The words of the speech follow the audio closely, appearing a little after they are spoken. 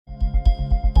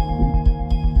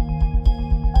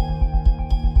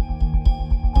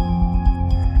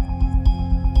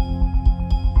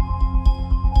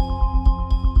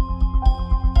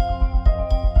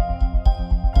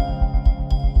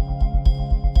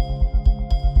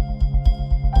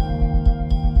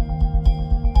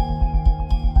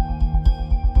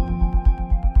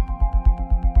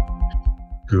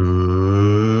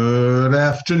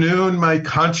afternoon, my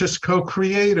conscious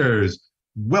co-creators.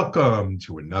 Welcome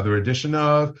to another edition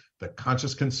of the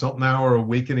Conscious Consultant Hour,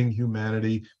 Awakening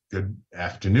Humanity. Good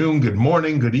afternoon, good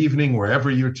morning, good evening,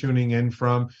 wherever you're tuning in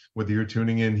from, whether you're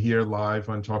tuning in here live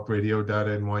on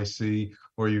talkradio.nyc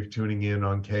or you're tuning in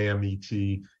on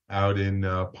KMET out in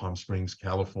Palm Springs,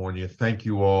 California. Thank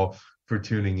you all for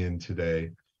tuning in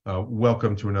today.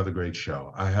 Welcome to another great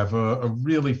show. I have a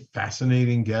really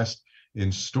fascinating guest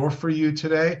in store for you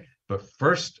today. But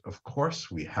first, of course,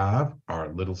 we have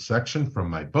our little section from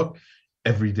my book,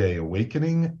 Everyday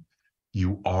Awakening.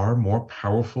 You are more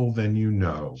powerful than you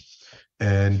know.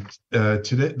 And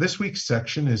this week's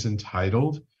section is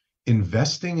entitled,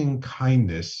 Investing in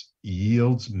Kindness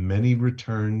Yields Many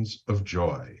Returns of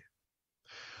Joy.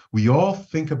 We all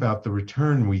think about the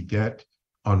return we get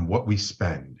on what we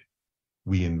spend.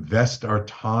 We invest our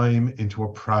time into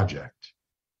a project.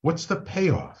 What's the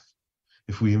payoff?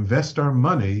 If we invest our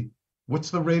money,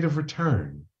 what's the rate of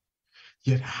return?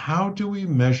 Yet how do we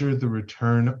measure the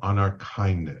return on our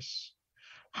kindness?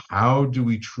 How do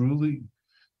we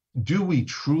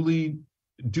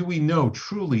know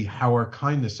truly how our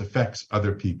kindness affects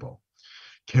other people?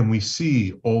 Can we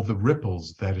see all the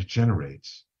ripples that it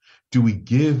generates? Do we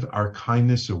give our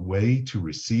kindness away to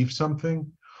receive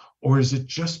something? Or is it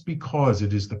just because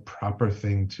it is the proper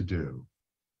thing to do?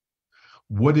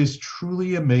 What is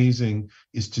truly amazing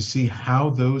is to see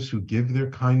how those who give their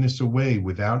kindness away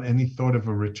without any thought of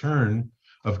a return,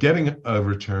 of getting a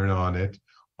return on it,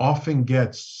 often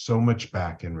gets so much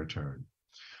back in return.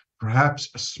 Perhaps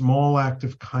a small act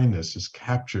of kindness is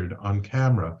captured on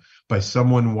camera by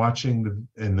someone watching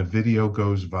and the video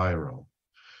goes viral.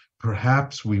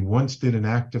 Perhaps we once did an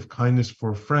act of kindness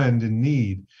for a friend in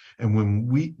need, and when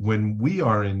we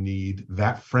are in need,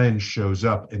 that friend shows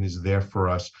up and is there for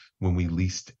us when we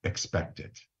least expect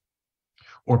it.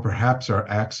 Or perhaps our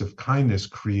acts of kindness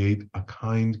create a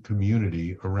kind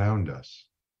community around us.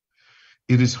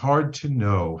 It is hard to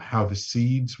know how the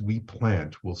seeds we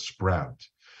plant will sprout.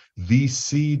 These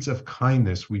seeds of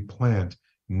kindness we plant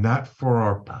not for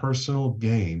our personal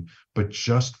gain, but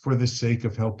just for the sake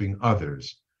of helping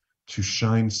others to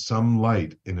shine some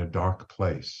light in a dark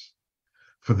place,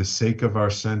 for the sake of our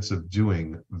sense of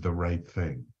doing the right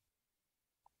thing.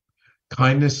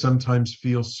 Kindness sometimes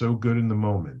feels so good in the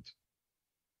moment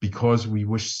because we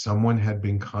wish someone had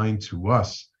been kind to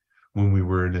us when we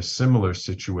were in a similar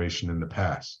situation in the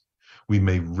past. We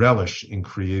may relish in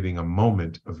creating a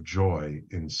moment of joy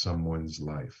in someone's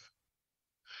life.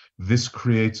 This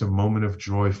creates a moment of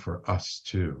joy for us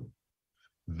too.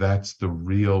 That's the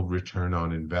real return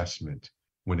on investment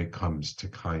when it comes to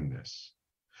kindness.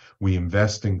 We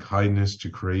invest in kindness to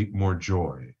create more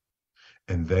joy,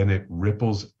 and then it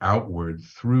ripples outward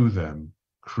through them,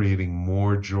 creating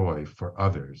more joy for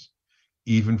others,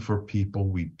 even for people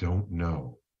we don't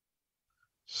know.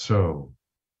 So,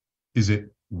 is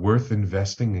it worth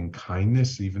investing in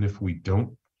kindness even if we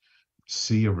don't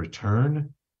see a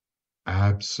return?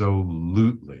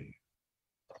 Absolutely.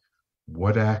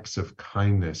 What acts of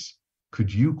kindness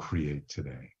could you create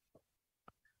today?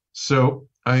 So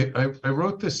I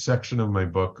wrote this section of my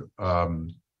book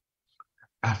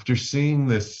after seeing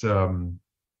this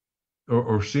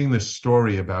or seeing this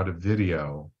story about a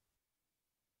video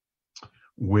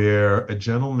where a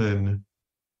gentleman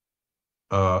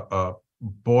bought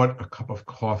a cup of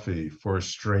coffee for a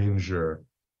stranger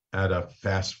at a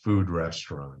fast food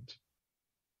restaurant.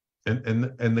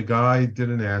 And the guy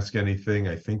didn't ask anything.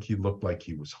 I think he looked like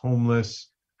he was homeless.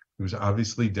 He was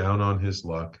obviously down on his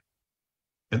luck.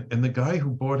 And the guy who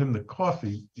bought him the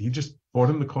coffee, he just bought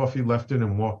him the coffee, left it,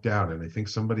 and walked out. And I think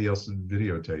somebody else had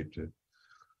videotaped it.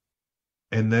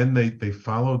 And then they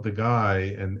followed the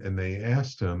guy and they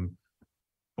asked him,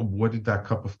 what did that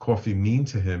cup of coffee mean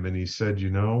to him? And he said,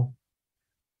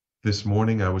 this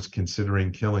morning I was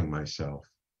considering killing myself.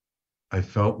 I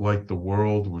felt like the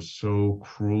world was so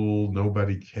cruel.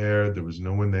 Nobody cared. There was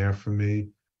no one there for me.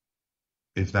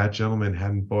 If that gentleman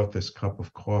hadn't bought this cup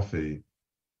of coffee,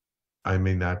 I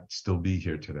may not still be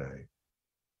here today.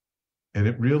 And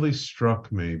it really struck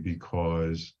me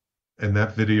because, and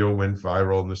that video went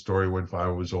viral and the story went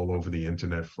viral, was all over the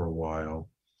internet for a while.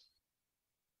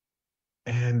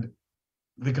 And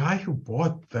the guy who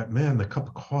bought that man the cup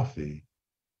of coffee,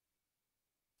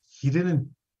 he didn't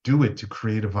do it to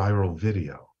create a viral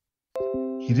video.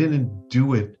 He didn't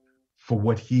do it for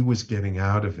what he was getting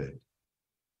out of it.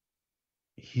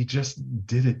 He just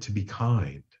did it to be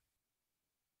kind.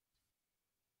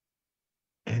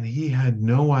 And he had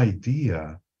no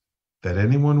idea that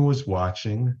anyone was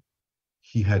watching.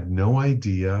 He had no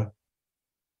idea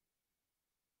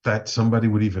that somebody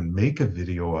would even make a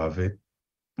video of it,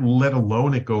 let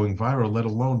alone it going viral, let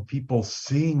alone people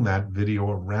seeing that video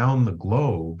around the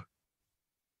globe.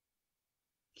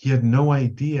 He had no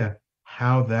idea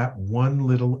how that one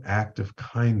little act of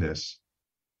kindness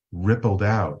rippled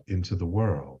out into the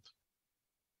world.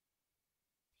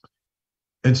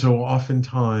 And so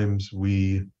oftentimes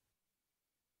we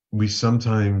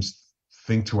sometimes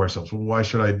think to ourselves, well, why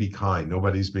should I be kind?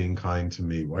 Nobody's being kind to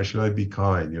me. Why should I be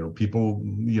kind? People,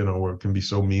 can be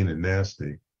so mean and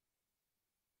nasty.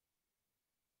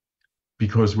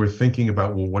 Because we're thinking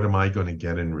about, well, what am I going to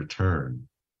get in return?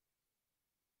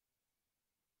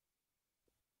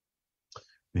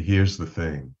 And here's the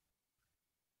thing.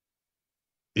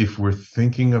 If we're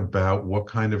thinking about what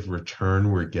kind of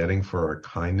return we're getting for our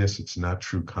kindness, it's not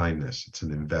true kindness. It's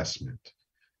an investment.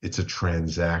 It's a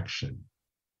transaction.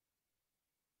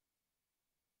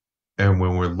 And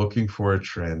when we're looking for a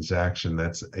transaction,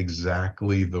 that's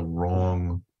exactly the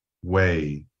wrong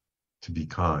way to be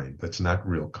kind. That's not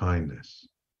real kindness.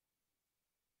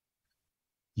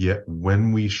 Yet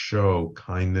when we show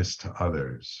kindness to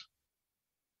others,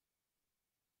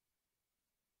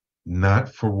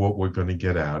 not for what we're going to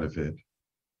get out of it,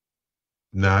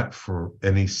 not for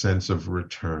any sense of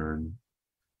return,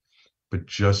 but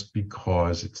just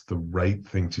because it's the right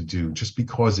thing to do, just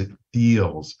because it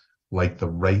feels like the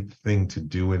right thing to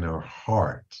do in our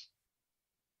heart.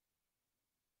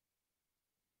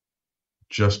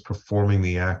 Just performing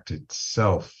the act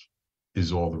itself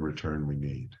is all the return we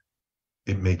need.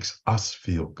 It makes us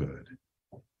feel good.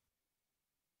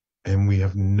 And we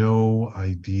have no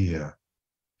idea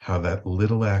how that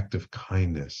little act of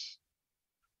kindness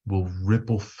will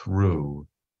ripple through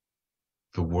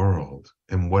the world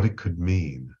and what it could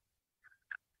mean.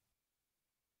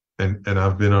 And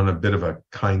I've been on a bit of a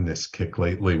kindness kick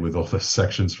lately with all the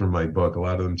sections from my book. A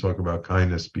lot of them talk about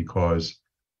kindness because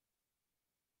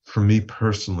for me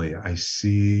personally, I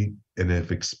see and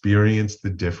have experienced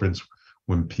the difference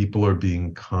when people are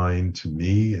being kind to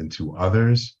me and to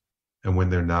others and when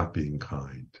they're not being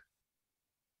kind.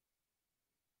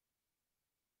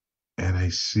 And I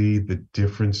see the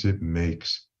difference it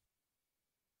makes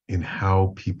in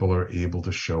how people are able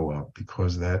to show up,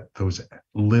 because those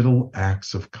little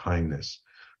acts of kindness,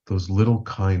 those little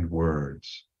kind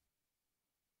words,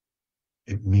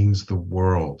 it means the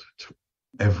world to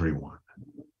everyone.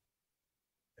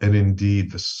 And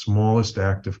indeed, the smallest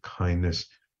act of kindness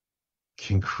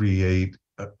can create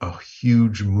a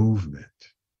huge movement.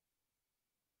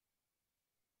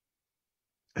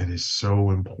 And is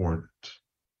so important.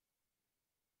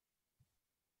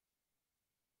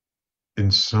 In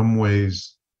some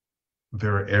ways,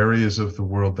 there are areas of the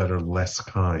world that are less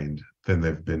kind than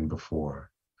they've been before.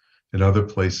 In other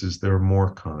places, they're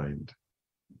more kind.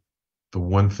 The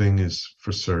one thing is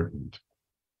for certain.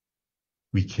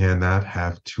 We cannot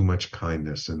have too much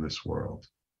kindness in this world.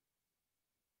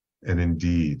 And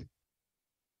indeed,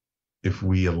 if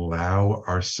we allow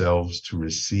ourselves to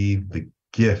receive the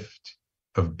gift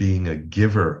of being a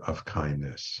giver of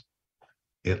kindness,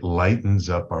 it lightens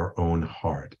up our own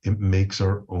heart. It makes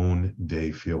our own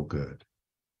day feel good.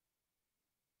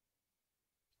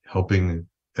 Helping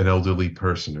an elderly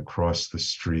person across the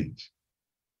street,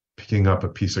 picking up a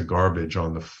piece of garbage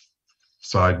on the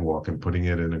sidewalk and putting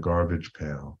it in a garbage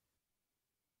pail.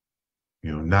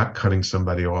 Not cutting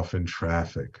somebody off in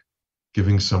traffic,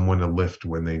 giving someone a lift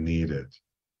when they need it.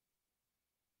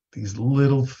 These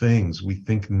little things, we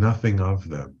think nothing of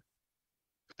them.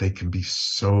 They can be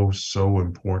so, so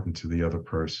important to the other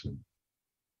person.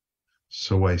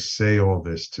 So I say all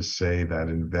this to say that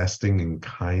investing in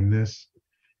kindness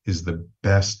is the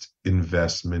best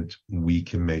investment we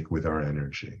can make with our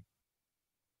energy.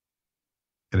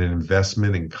 And an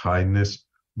investment in kindness,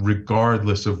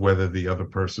 regardless of whether the other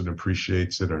person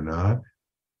appreciates it or not,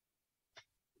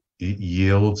 it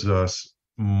yields us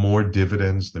more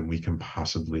dividends than we can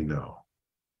possibly know.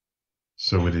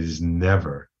 So it is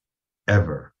never,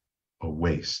 ever a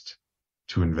waste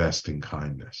to invest in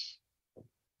kindness,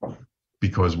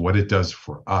 because what it does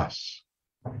for us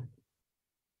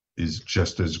is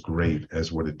just as great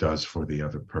as what it does for the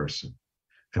other person.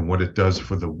 And what it does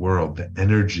for the world, the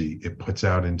energy it puts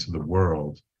out into the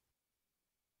world,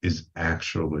 is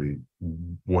actually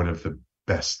one of the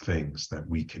best things that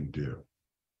we can do.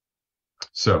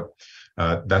 So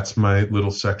that's my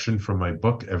little section from my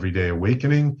book, Everyday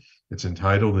Awakening. It's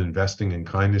entitled Investing in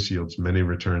Kindness Yields Many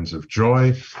Returns of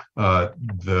Joy.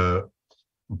 The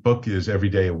book is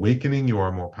Everyday Awakening. You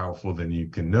are more powerful than you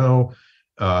can know.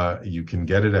 You can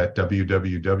get it at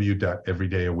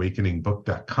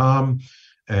www.everydayawakeningbook.com.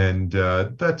 And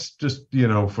that's just,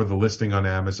 for the listing on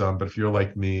Amazon. But if you're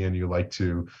like me and you like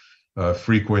to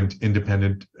frequent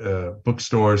independent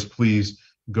bookstores, please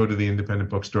go to the independent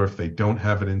bookstore. If they don't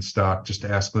have it in stock, just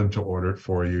ask them to order it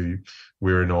for you.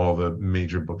 We're in all the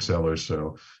major booksellers,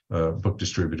 so book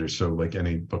distributors, so like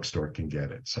any bookstore can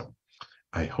get it. So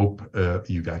I hope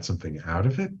you got something out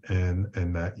of it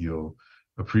and that you'll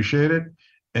appreciate it.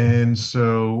 And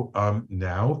so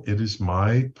now it is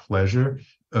my pleasure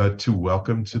to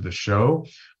welcome to the show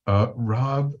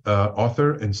Robb,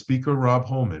 author and speaker Robb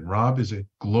Holman. Robb is a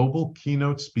global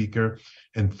keynote speaker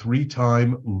and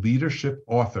 3-time leadership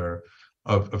author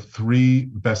of 3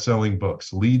 best-selling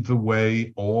books, Lead the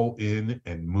Way, All In,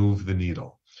 and Move the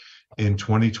Needle. In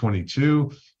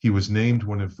 2022, he was named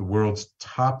one of the world's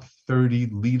top 30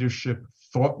 leadership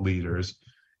thought leaders,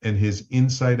 and his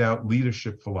Inside Out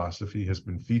leadership philosophy has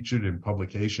been featured in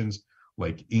publications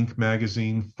like Inc.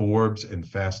 magazine, Forbes, and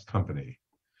Fast Company.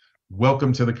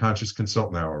 Welcome to the Conscious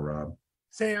Consultant Hour, Robb.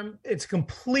 Sam, it's a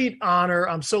complete honor.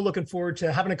 I'm so looking forward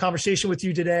to having a conversation with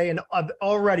you today. And I've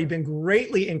already been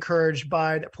greatly encouraged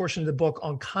by that portion of the book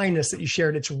on kindness that you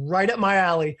shared. It's right up my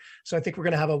alley. So I think we're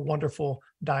going to have a wonderful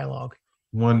dialogue.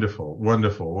 Wonderful,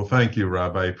 wonderful. Well, thank you,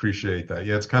 Robb. I appreciate that.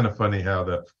 Yeah, it's kind of funny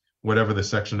how whatever the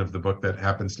section of the book that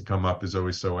happens to come up is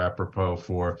always so apropos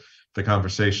for the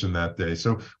conversation that day.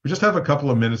 So we just have a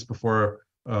couple of minutes before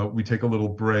we take a little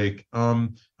break. I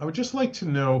would just like to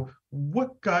know,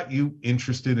 what got you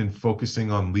interested in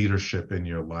focusing on leadership in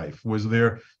your life? Was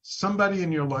there somebody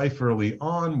in your life early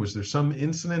on? Was there some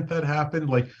incident that happened?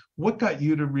 Like, what got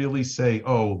you to really say,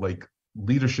 oh, like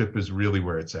leadership is really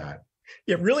where it's at?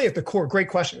 Yeah, really at the core, great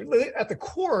question. At the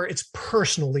core, it's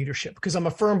personal leadership, because I'm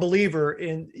a firm believer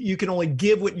in you can only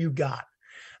give what you got.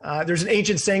 There's an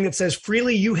ancient saying that says,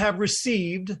 freely you have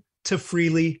received, to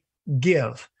freely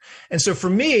give. And so for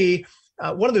me,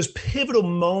 one of those pivotal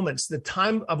moments, the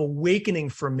time of awakening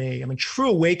for me, true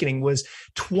awakening, was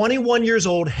 21 years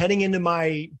old, heading into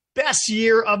my best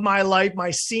year of my life,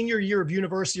 my senior year of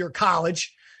university or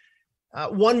college.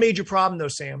 One major problem though,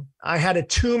 Sam, I had a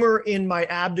tumor in my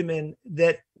abdomen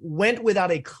that went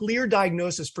without a clear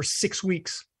diagnosis for 6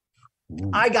 weeks. Ooh.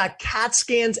 I got CAT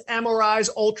scans, MRIs,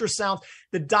 ultrasounds.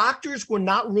 The doctors were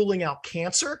not ruling out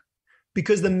cancer,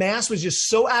 because the mass was just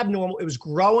so abnormal. It was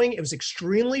growing. It was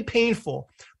extremely painful,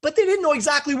 but they didn't know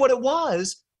exactly what it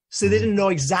was. So they didn't know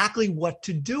exactly what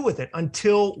to do with it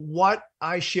until what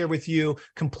I share with you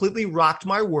completely rocked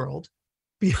my world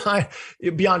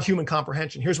beyond human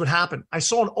comprehension. Here's what happened. I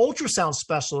saw an ultrasound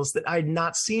specialist that I had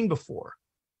not seen before.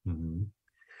 Mm-hmm.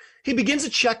 He begins to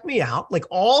check me out like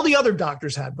all the other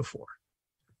doctors had before.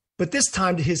 But this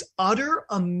time, to his utter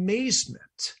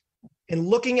amazement, and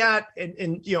looking at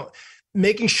and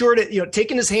making sure that,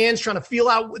 taking his hands, trying to feel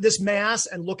out this mass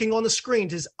and looking on the screen,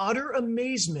 to his utter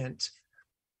amazement,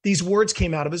 these words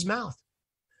came out of his mouth.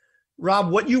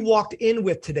 Robb, what you walked in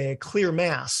with today, a clear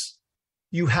mass,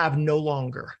 you have no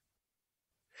longer.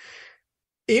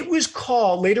 It was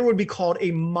called, later would be called,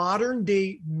 a modern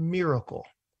day miracle.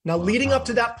 Now, leading up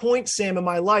to that point, Sam, in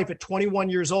my life at 21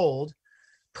 years old,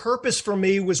 purpose for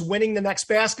me was winning the next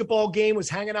basketball game, was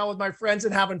hanging out with my friends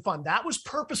and having fun. That was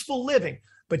purposeful living.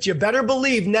 But you better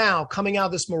believe now, coming out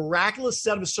of this miraculous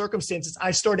set of circumstances,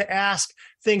 I started to ask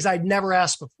things I'd never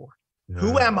asked before. Yeah.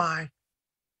 Who am I?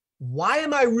 Why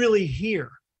am I really here?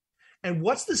 And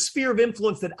what's the sphere of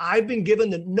influence that I've been given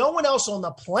that no one else on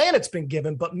the planet's been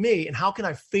given but me? And how can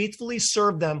I faithfully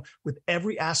serve them with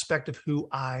every aspect of who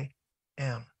I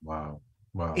am? Wow.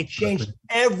 It changed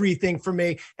everything for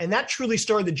me. And that truly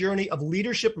started the journey of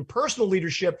leadership and personal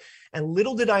leadership. And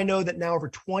little did I know that now, over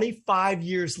 25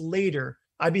 years later,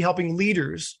 I'd be helping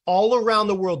leaders all around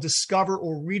the world discover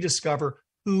or rediscover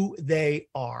who they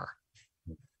are.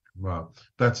 Wow,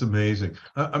 that's amazing.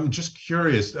 I'm just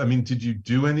curious. Did you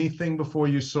do anything before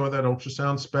you saw that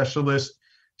ultrasound specialist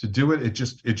to do it? It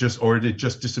just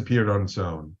disappeared on its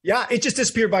own. Yeah, it just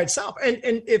disappeared by itself. And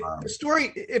if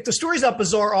the story's not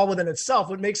bizarre all within itself,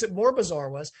 what makes it more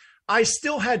bizarre was I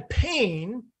still had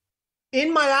pain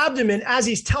in my abdomen as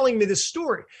he's telling me this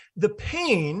story. The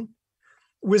pain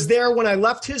was there when I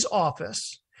left his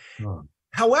office. Oh.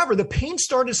 However, the pain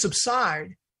started to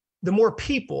subside the more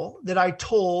people that I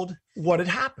told what had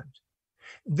happened,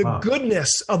 the goodness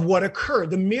of what occurred,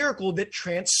 the miracle that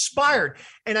transpired.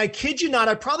 And I kid you not,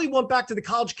 I probably went back to the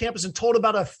college campus and told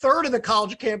about a third of the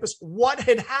college campus what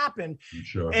had happened.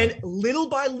 Sure. And little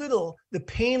by little, the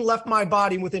pain left my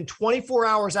body. And within 24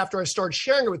 hours after I started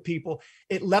sharing it with people,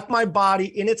 it left my body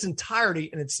in its entirety,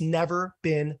 and it's never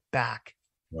been back.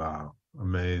 Wow.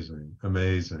 Amazing.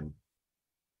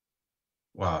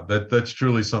 Wow. That's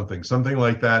truly something. Something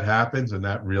like that happens, and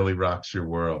that really rocks your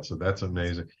world. So that's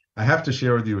amazing. I have to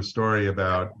share with you a story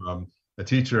about a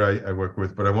teacher I work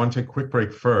with, but I want to take a quick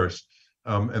break first.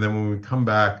 And then when we come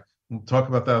back, we'll talk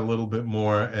about that a little bit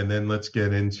more. And then let's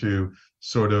get into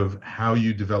sort of how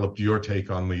you developed your take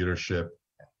on leadership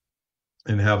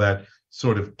and how that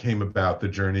sort of came about, the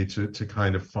journey to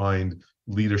kind of find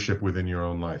leadership within your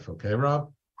own life. Okay,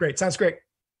 Rob? Great. Sounds great.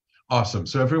 Awesome.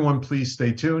 So everyone, please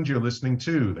stay tuned. You're listening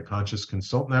to The Conscious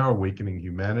Consultant Hour, Awakening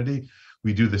Humanity.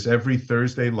 We do this every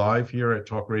Thursday live here at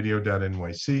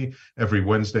talkradio.nyc, every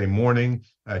Wednesday morning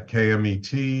at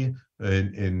KMET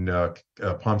in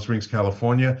Palm Springs,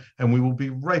 California. And we will be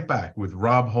right back with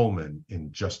Rob Holman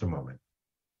in just a moment.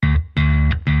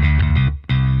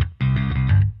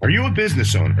 Are you a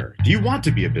business owner? Do you want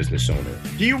to be a business owner?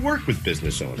 Do you work with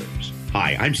business owners?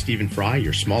 Hi, I'm Stephen Fry,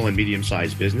 your small and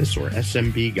medium-sized business or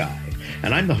SMB guy,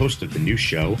 and I'm the host of the new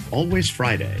show, Always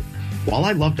Friday. While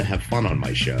I love to have fun on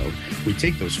my show, we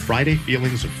take those Friday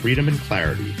feelings of freedom and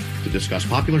clarity to discuss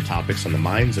popular topics on the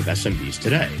minds of SMBs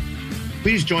today.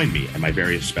 Please join me and my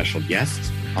various special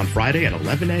guests on Friday at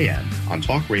 11 a.m. on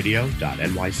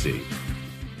talkradio.nyc.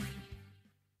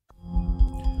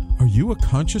 Are you a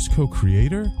conscious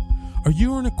co-creator? Are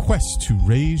you on a quest to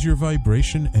raise your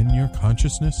vibration and your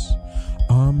consciousness?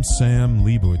 I'm Sam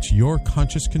Leibowitz, your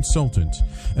conscious consultant,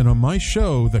 and on my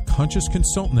show, The Conscious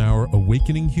Consultant Hour,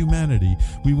 Awakening Humanity,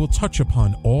 we will touch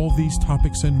upon all these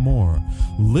topics and more.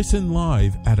 Listen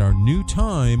live at our new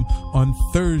time on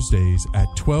Thursdays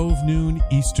at 12 noon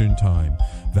Eastern Time.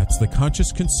 That's The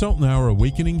Conscious Consultant Hour,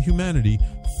 Awakening Humanity,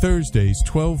 Thursdays,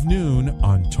 12 noon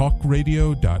on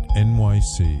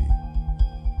talkradio.nyc.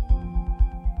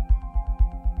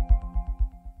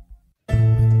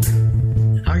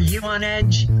 Are you on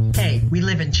edge? Hey, we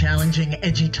live in challenging,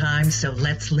 edgy times, so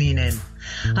let's lean in.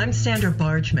 I'm Sandra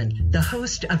Bargman, the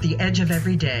host of The Edge of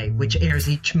Every Day, which airs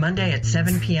each Monday at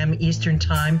 7 p.m. Eastern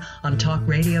Time on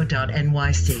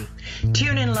talkradio.nyc.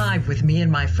 Tune in live with me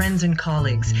and my friends and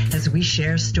colleagues as we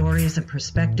share stories and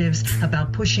perspectives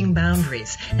about pushing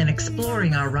boundaries and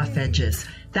exploring our rough edges.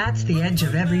 That's The Edge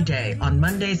of Every Day on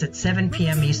Mondays at 7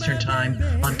 p.m. Eastern Time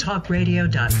on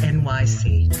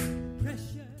talkradio.nyc.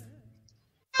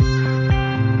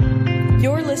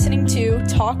 You're listening to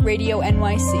Talk Radio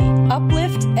NYC.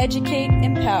 Uplift, educate,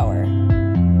 empower.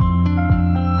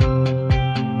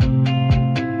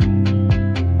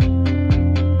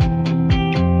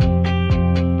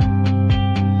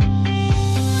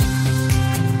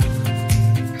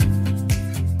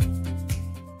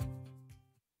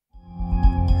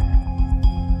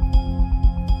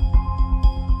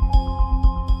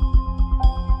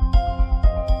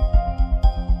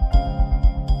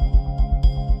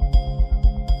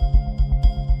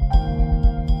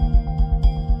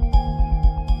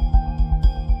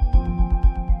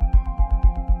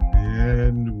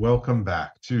 Welcome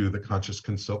back to The Conscious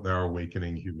Consultant Hour,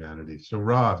 Awakening Humanity. So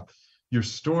Rob, your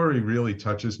story really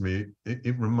touches me.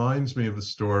 It reminds me of the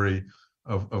story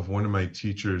of one of my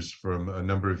teachers from a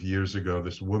number of years ago,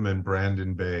 this woman,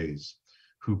 Brandon Bays,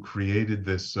 who created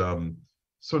this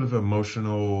sort of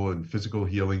emotional and physical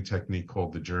healing technique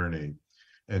called the Journey.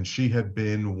 And she had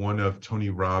been one of Tony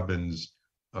Robbins'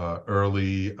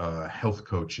 early health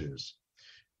coaches.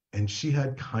 And she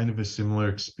had kind of a similar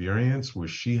experience where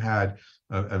she had,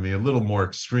 a little more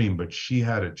extreme, but she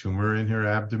had a tumor in her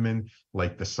abdomen,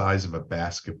 like the size of a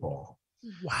basketball.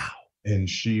 Wow. And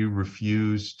she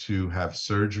refused to have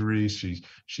surgery.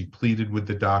 She pleaded with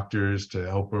the doctors to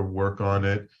help her work on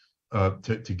it,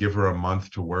 to give her a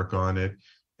month to work on it.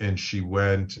 And she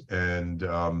went and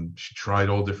she tried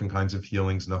all different kinds of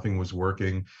healings. Nothing was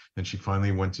working. And she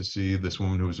finally went to see this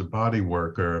woman who was a body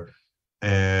worker.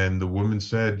 And the woman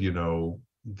said, you know,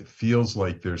 it feels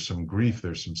like there's some grief,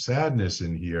 there's some sadness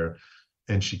in here.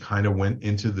 And she kind of went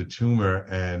into the tumor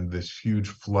and this huge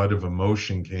flood of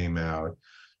emotion came out.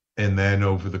 And then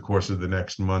over the course of the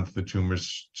next month, the tumor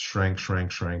shrank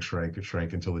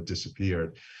until it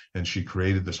disappeared. And she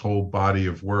created this whole body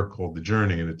of work called The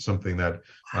Journey. And it's something that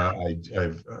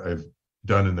I've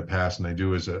done in the past and I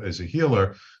do as a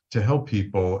healer to help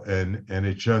people. And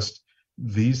it just,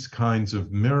 these kinds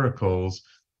of miracles,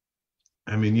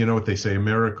 I mean, you know what they say, a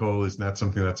miracle is not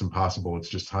something that's impossible, it's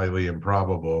just highly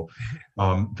improbable.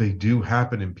 They do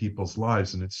happen in people's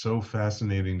lives, and it's so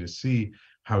fascinating to see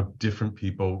how different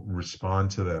people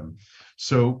respond to them.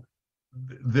 So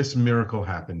this miracle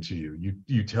happened to you.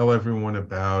 You tell everyone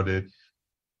about it.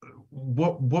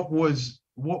 What was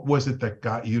it that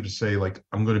got you to say, like,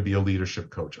 I'm going to be a leadership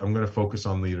coach, I'm going to focus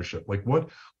on leadership? Like, what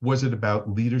was it about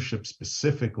leadership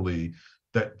specifically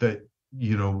that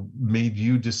you know made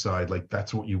you decide, like,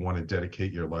 that's what you want to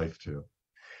dedicate your life to?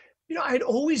 You know, I'd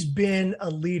always been a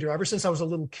leader ever since I was a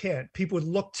little kid. People would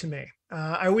look to me.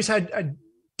 I always had a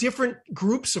different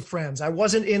groups of friends. I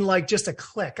wasn't in like just a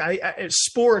clique. I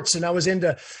sports, and I was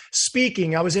into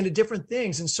speaking. I was into different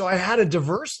things. And so I had a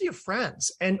diversity of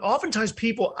friends. And oftentimes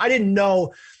people, I didn't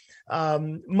know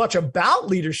much about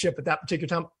leadership at that particular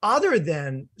time, other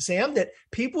than, Sam, that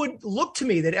people would look to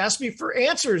me, they'd ask me for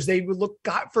answers. They would look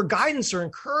for guidance or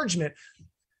encouragement.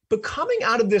 But coming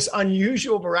out of this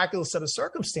unusual, miraculous set of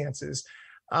circumstances,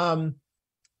 I'm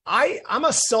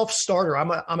a self-starter.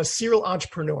 I'm a serial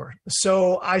entrepreneur.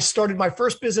 So I started my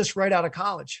first business right out of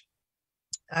college.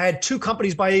 I had 2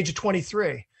 companies by age of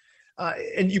 23.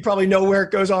 And you probably know where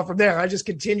it goes on from there. I just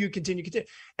continue.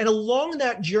 And along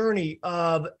that journey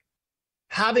of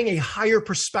having a higher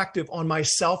perspective on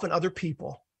myself and other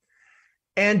people,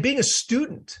 and being a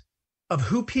student of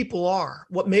who people are,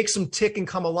 what makes them tick and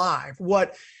come alive,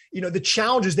 what, the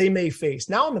challenges they may face.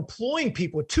 Now I'm employing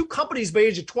people with 2 companies by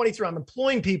age of 23. I'm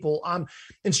employing people. I'm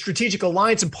in strategic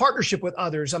alliance and partnership with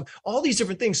others. I'm all these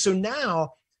different things. So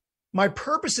now my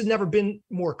purpose has never been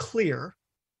more clear.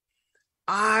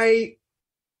 I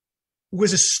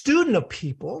was a student of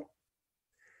people,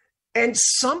 and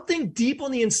something deep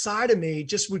on the inside of me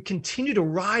just would continue to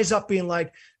rise up, being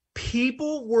like,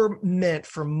 people were meant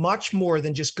for much more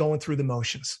than just going through the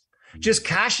motions, just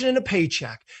cashing in a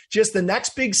paycheck, just the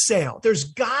next big sale. There's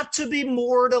got to be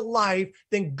more to life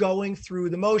than going through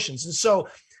the motions. And so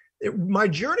my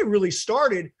journey really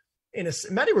started in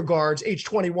many regards, age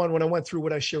 21, when I went through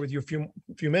what I shared with you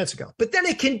a few minutes ago. But then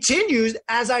it continues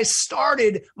as I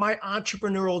started my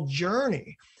entrepreneurial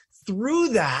journey. Through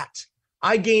that,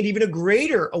 I gained even a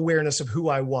greater awareness of who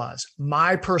I was,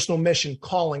 my personal mission,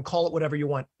 calling, call it whatever you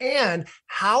want, and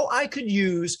how I could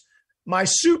use my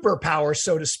superpower,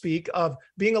 so to speak, of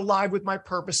being alive with my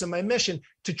purpose and my mission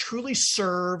to truly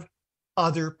serve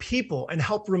other people and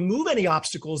help remove any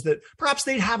obstacles that perhaps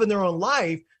they'd have in their own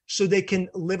life, so they can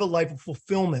live a life of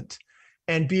fulfillment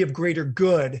and be of greater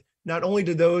good, not only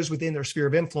to those within their sphere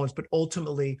of influence, but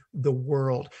ultimately the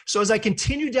world. So as I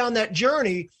continue down that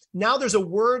journey, now there's a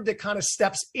word that kind of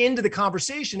steps into the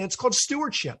conversation. It's called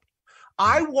stewardship.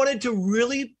 I wanted to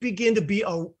really begin to be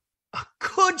a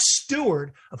good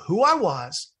steward of who I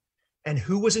was and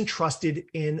who was entrusted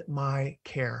in my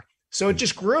care. So it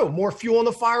just grew, more fuel on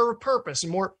the fire of purpose,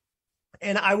 and more.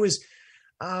 And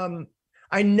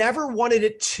I never wanted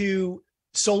it to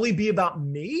solely be about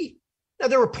me. Now,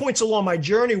 there were points along my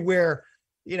journey where,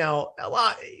 a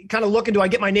lot, kind of looking, do I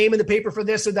get my name in the paper for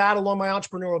this or that along my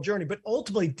entrepreneurial journey? But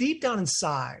ultimately, deep down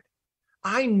inside,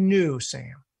 I knew,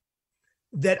 Sam,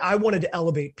 that I wanted to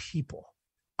elevate people.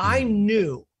 I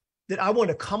knew that I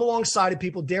wanted to come alongside of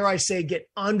people, dare I say, get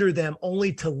under them,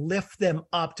 only to lift them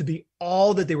up to be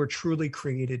all that they were truly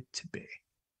created to be.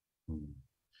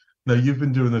 Now, you've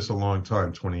been doing this a long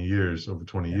time, 20 years, over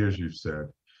 20 years, you've said.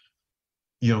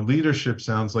 Leadership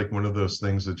sounds like one of those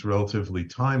things that's relatively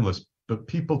timeless, but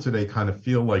people today kind of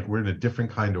feel like we're in a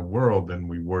different kind of world than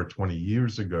we were 20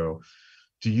 years ago.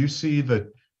 Do you see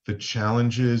the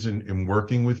challenges in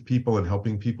working with people and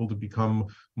helping people to become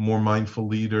more mindful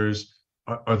leaders?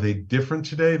 Are they different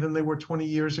today than they were 20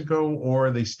 years ago, or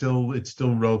are they it's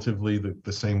still relatively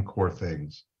the same core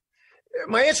things?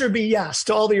 My answer would be yes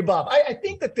to all the above. I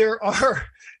think that there are,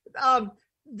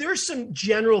 there's some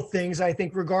general things, I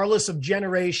think, regardless of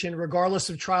generation, regardless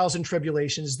of trials and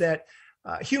tribulations, that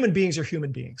human beings are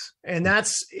human beings. And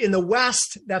that's in the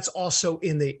West, that's also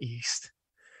in the East.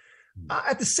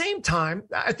 At the same time,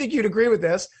 I think you'd agree with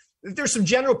this, there's some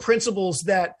general principles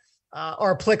that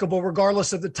are applicable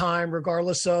regardless of the time,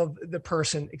 regardless of the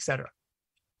person, et cetera.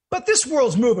 But this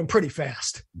world's moving pretty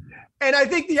fast. And I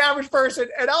think the average person,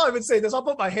 and I'll even say this, I'll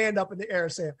put my hand up in the air,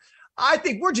 Sam, I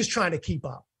think we're just trying to keep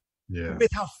up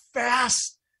with how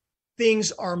fast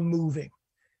things are moving.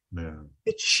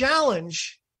 The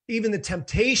challenge, even the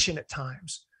temptation at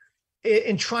times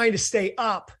in trying to stay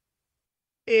up,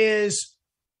 is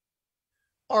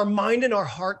our mind and our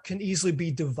heart can easily be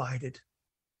divided.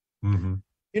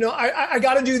 I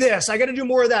got to do this. I got to do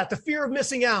more of that. The fear of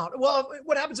missing out. Well,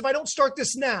 what happens if I don't start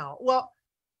this now? Well,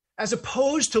 as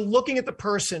opposed to looking at the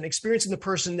person, experiencing the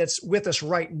person that's with us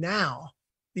right now,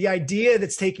 the idea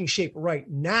that's taking shape right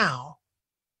now.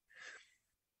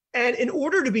 And in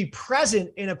order to be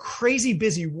present in a crazy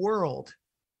busy world,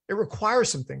 it requires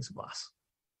some things of us.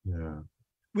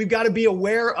 We've got to be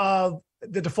aware of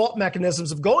the default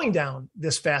mechanisms of going down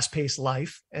this fast-paced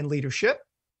life and leadership.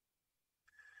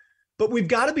 But we've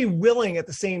got to be willing at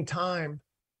the same time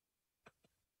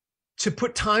to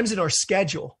put times in our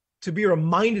schedule, to be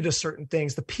reminded of certain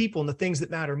things, the people and the things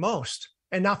that matter most,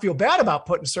 and not feel bad about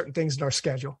putting certain things in our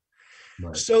schedule.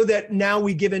 So that now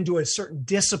we give into a certain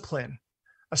discipline,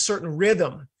 a certain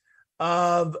rhythm,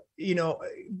 of,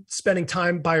 spending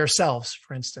time by ourselves,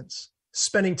 for instance,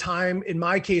 spending time, in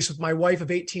my case, with my wife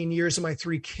of 18 years and my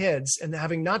 3 kids, and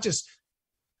having not just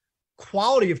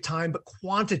quality of time, but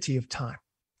quantity of time,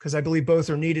 because I believe both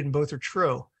are needed and both are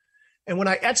true. And when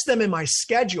I etch them in my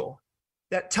schedule,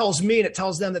 that tells me and it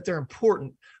tells them that they're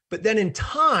important. But then in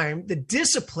time, the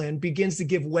discipline begins to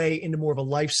give way into more of a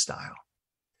lifestyle,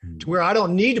 to where I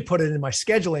don't need to put it in my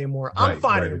schedule anymore. I'm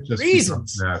finding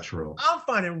reasons. Natural. I'm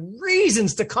finding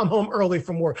reasons to come home early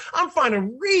from work. I'm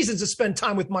finding reasons to spend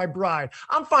time with my bride.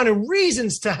 I'm finding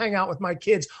reasons to hang out with my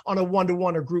kids on a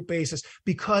one-to-one or group basis,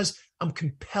 because I'm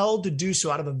compelled to do so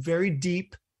out of a very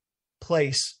deep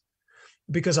place,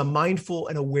 because I'm mindful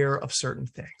and aware of certain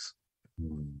things.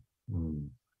 Mm-hmm.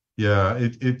 Yeah,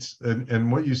 it's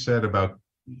and what you said about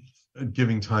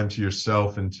giving time to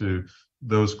yourself and to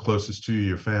those closest to you,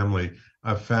 your family,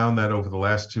 I've found that over the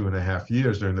last 2.5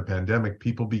 years during the pandemic,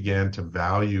 people began to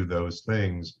value those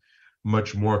things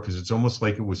much more, because it's almost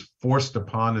like it was forced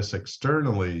upon us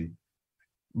externally.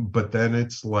 But then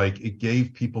it's like it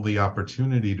gave people the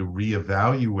opportunity to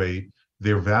reevaluate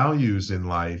their values in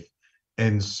life.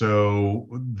 And so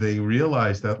they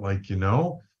realized that,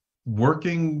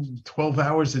 working 12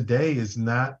 hours a day does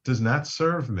not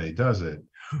serve me, does it?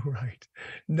 Right.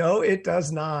 No, it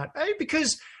does not.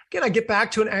 Because again, I get back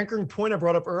to an anchoring point I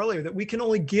brought up earlier, that we can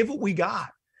only give what we got.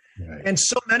 Right. And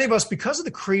so many of us, because of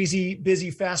the crazy, busy,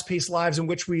 fast-paced lives in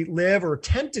which we live or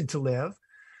attempted to live,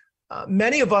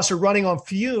 many of us are running on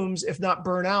fumes, if not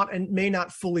burnout, and may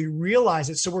not fully realize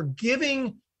it. So we're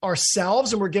giving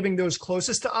ourselves and we're giving those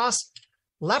closest to us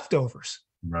leftovers.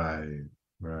 Right.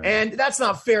 Right. And that's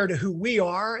not fair to who we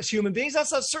are as human beings.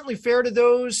 That's not certainly fair to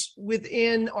those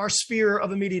within our sphere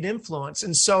of immediate influence.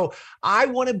 And so I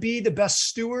want to be the best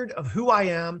steward of who I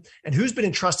am and who's been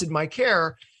entrusted my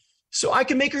care, so I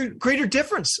can make a greater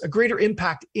difference, a greater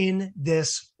impact in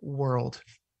this world.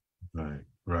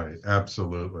 Right.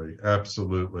 Absolutely.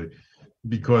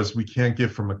 Because we can't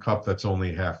give from a cup that's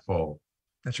only half full.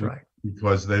 That's right.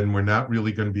 Because then we're not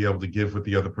really going to be able to give what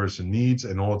the other person needs,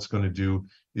 and all it's going to do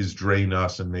is drain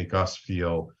us and make us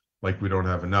feel like we don't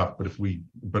have enough. But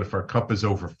if our cup is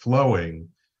overflowing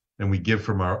and we give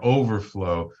from our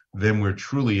overflow, then we're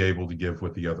truly able to give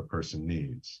what the other person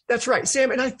needs. That's right,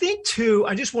 Sam. And I think too,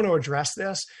 I just want to address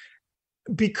this,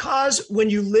 because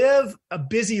when you live a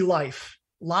busy life,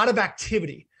 a lot of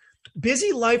activity,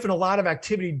 busy life and a lot of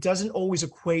activity doesn't always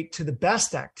equate to the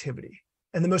best activity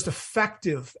and the most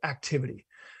effective activity.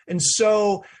 And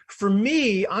so for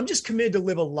me, I'm just committed to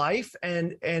live a life,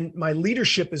 and my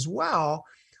leadership as well,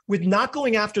 with not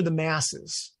going after the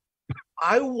masses.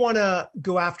 I want to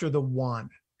go after the one.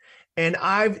 And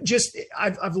I've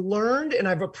learned and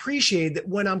I've appreciated that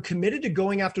when I'm committed to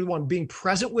going after the one, being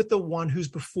present with the one who's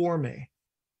before me,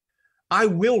 I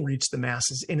will reach the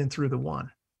masses in and through the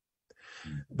one.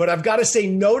 But I've got to say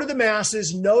no to the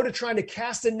masses, no to trying to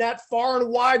cast a net far and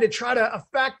wide to try to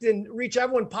affect and reach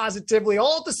everyone positively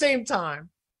all at the same time.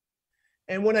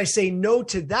 And when I say no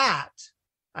to that,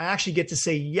 I actually get to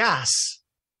say yes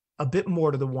a bit more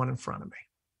to the one in front of me.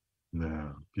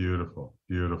 Yeah, beautiful.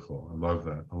 I love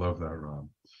that, Rob.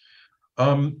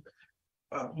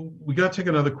 We got to take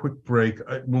another quick break.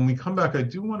 When we come back, I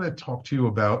do want to talk to you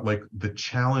about the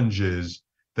challenges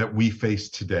that we face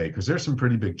today, because there's some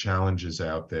pretty big challenges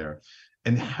out there.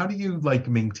 And how do you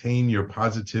maintain your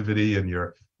positivity and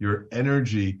your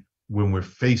energy when we're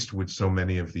faced with so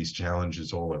many of these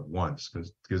challenges all at once?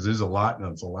 Because there's a lot,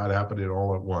 and it's a lot happening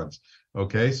all at once.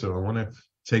 Okay, so I want to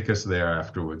take us there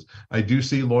afterwards. I do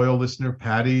see loyal listener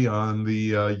Patty on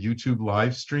the YouTube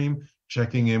live stream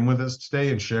checking in with us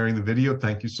today and sharing the video.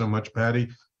 Thank you so much, Patty.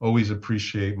 Always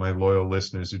appreciate my loyal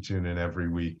listeners who tune in every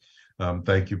week.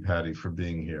 Thank you, Patty, for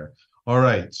being here. All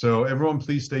right, so everyone,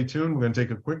 please stay tuned. We're going to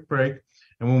take a quick break.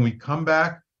 And when we come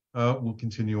back, we'll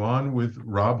continue on with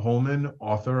Rob Holman,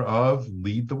 author of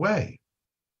Lead the Way.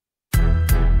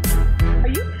 Are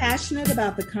you passionate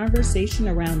about the conversation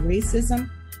around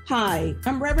racism? Hi,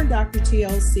 I'm Reverend Dr.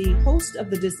 TLC, host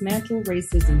of the Dismantle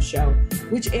Racism Show,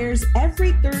 which airs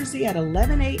every Thursday at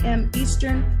 11 a.m.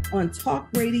 Eastern on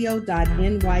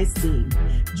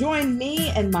talkradio.nyc. Join me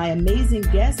and my amazing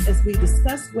guests as we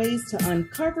discuss ways to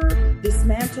uncover,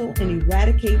 dismantle, and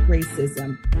eradicate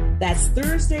racism. That's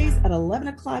Thursdays at 11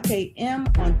 o'clock a.m.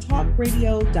 on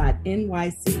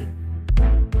talkradio.nyc.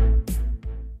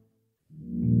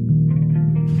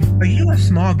 Are you a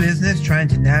small business trying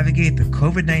to navigate the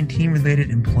COVID-19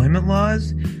 related employment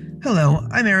laws? Hello,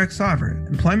 I'm Eric Sauver,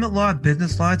 employment law,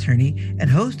 business law attorney, and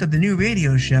host of the new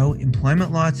radio show,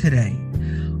 Employment Law Today.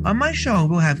 On my show,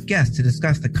 we'll have guests to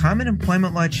discuss the common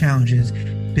employment law challenges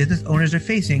business owners are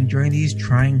facing during these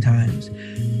trying times.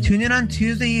 Tune in on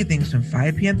Tuesday evenings from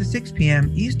 5 p.m. to 6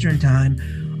 p.m. Eastern Time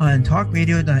on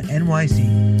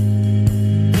talkradio.nyc.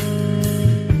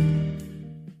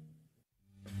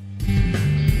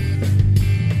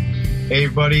 Hey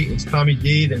everybody, it's Tommy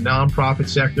D, the Nonprofit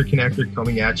Sector Connector,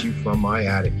 coming at you from my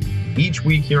attic. Each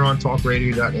week here on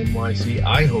talkradio.nyc,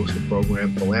 I host the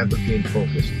program Philanthropy in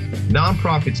Focus.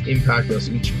 Nonprofits impact us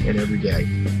each and every day,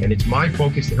 and it's my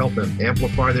focus to help them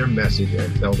amplify their message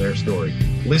and tell their story.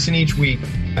 Listen each week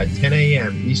at 10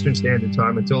 a.m. Eastern Standard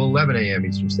Time until 11 a.m.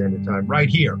 Eastern Standard Time, right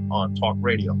here on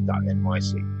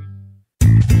talkradio.nyc.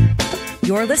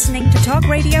 You're listening to Talk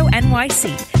Radio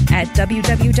NYC at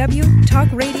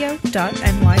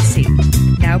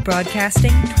www.talkradio.nyc. Now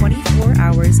broadcasting 24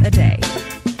 hours a day.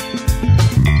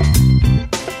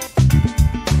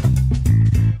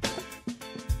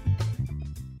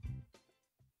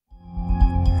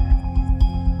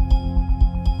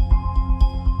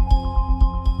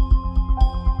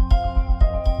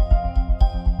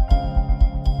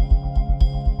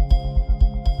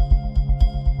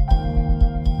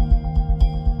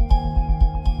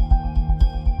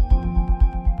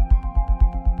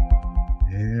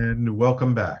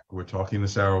 Welcome back. We're talking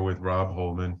this hour with Robb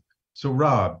Holman. So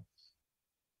Robb,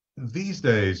 these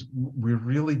days, we're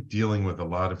really dealing with a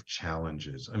lot of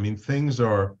challenges. I mean, things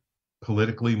are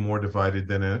politically more divided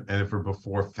than ever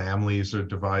before. Families are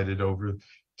divided over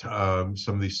some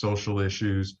of these social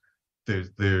issues.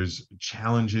 There's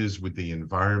challenges with the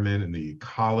environment and the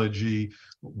ecology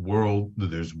world.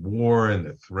 There's war and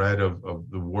the threat of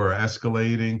the war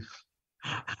escalating.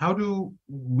 How do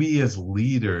we as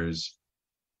leaders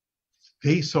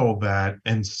face all that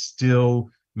and still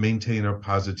maintain our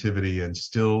positivity and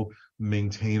still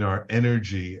maintain our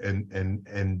energy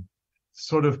and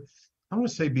sort of, I don't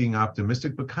want to say being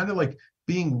optimistic, but kind of like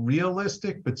being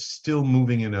realistic, but still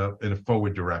moving in a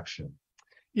forward direction?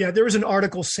 Yeah, there was an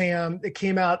article, Sam, that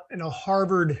came out in a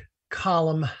Harvard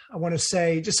column, I want to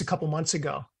say just a couple months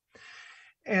ago.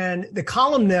 And the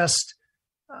columnist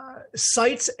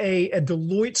cites a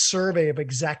Deloitte survey of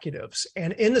executives.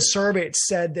 And in the survey, it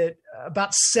said that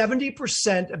about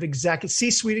 70% of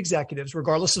C-suite executives,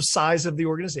 regardless of size of the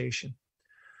organization,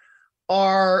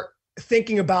 are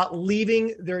thinking about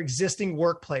leaving their existing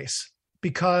workplace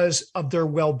because of their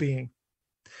well-being.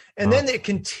 And then it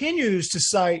continues to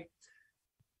cite,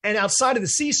 and outside of the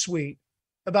C-suite,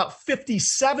 about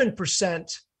 57%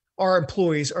 our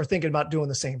employees are thinking about doing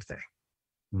the same thing.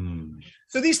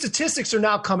 So these statistics are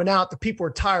now coming out that people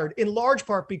are tired, in large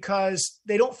part because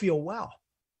they don't feel well.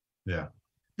 Yeah.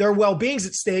 Their well-being's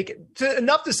at stake,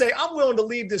 enough to say, I'm willing to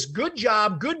leave this good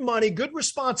job, good money, good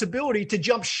responsibility to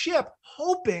jump ship,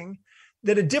 hoping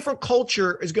that a different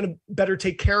culture is going to better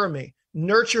take care of me,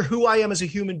 nurture who I am as a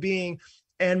human being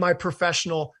and my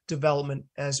professional development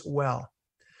as well.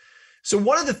 So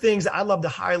one of the things that I love to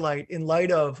highlight in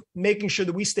light of making sure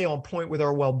that we stay on point with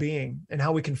our well-being and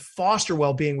how we can foster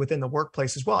well-being within the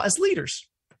workplace as well as leaders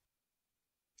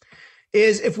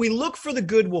is if we look for the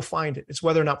good, we'll find it. It's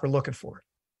whether or not we're looking for it.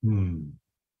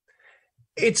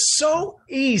 It's so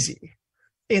easy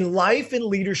in life and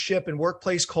leadership and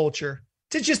workplace culture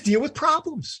to just deal with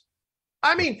problems.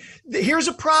 I mean, here's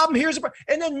a problem,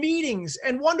 and then meetings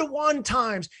and one-to-one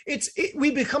times.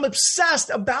 We become obsessed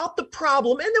about the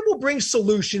problem, and then we'll bring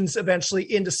solutions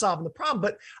eventually into solving the problem.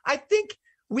 But I think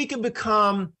we can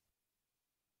become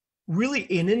really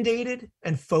inundated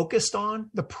and focused on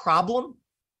the problem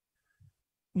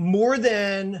more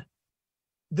than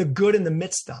the good in the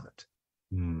midst of it.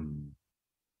 And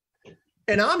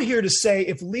I'm here to say,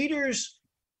 if leaders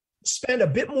spend a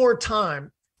bit more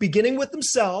time beginning with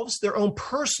themselves, their own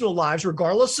personal lives,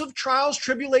 regardless of trials,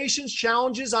 tribulations,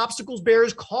 challenges, obstacles,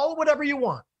 barriers, call it whatever you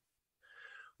want.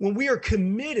 When we are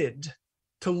committed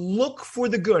to look for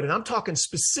the good, and I'm talking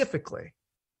specifically,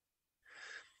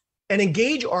 and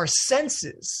engage our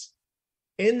senses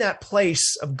in that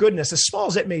place of goodness, as small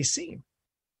as it may seem,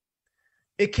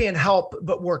 it can't help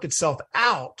but work itself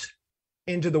out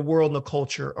into the world and the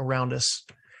culture around us.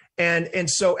 And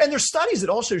there's studies that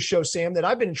also show, Sam, that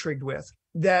I've been intrigued with,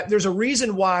 that there's a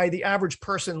reason why the average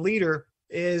person leader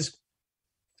is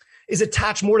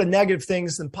attached more to negative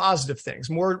things than positive things,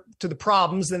 more to the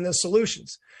problems than the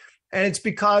solutions. And it's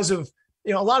because of,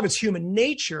 a lot of it's human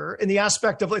nature in the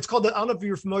aspect of, it's called I don't know if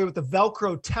you're familiar with the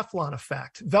Velcro Teflon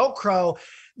effect. Velcro,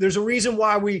 there's a reason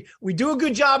why we do a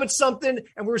good job at something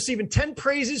and we're receiving 10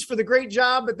 praises for the great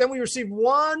job, but then we receive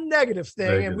one negative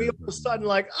thing and we all of a sudden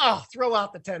throw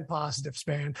out the 10 positives,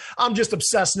 man. I'm just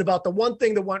obsessing about the one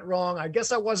thing that went wrong. I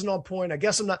guess I wasn't on point. I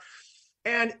guess I'm not.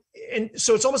 And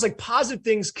so it's almost like positive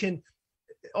things can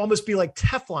almost be like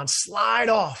Teflon, slide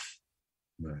off.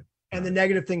 Right. And the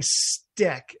negative things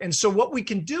stick. And so what we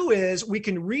can do is we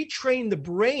can retrain the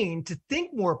brain to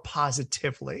think more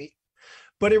positively,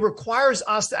 but it requires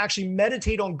us to actually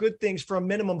meditate on good things for a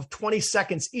minimum of 20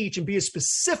 seconds each and be as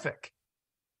specific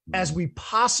as we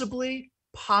possibly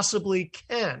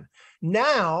can.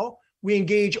 Now we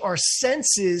engage our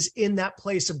senses in that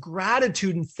place of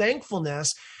gratitude and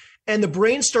thankfulness, and the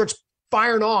brain starts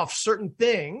firing off certain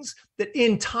things that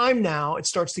in time now it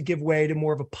starts to give way to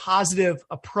more of a positive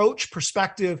approach,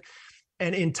 perspective,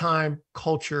 and in time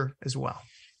culture as well.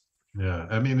 Yeah,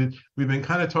 I mean, we've been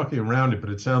kind of talking around it, but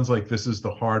it sounds like this is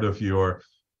the heart of your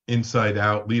inside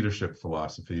out leadership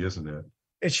philosophy, isn't it?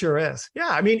 It sure is. Yeah.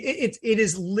 I mean, it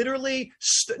is literally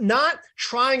not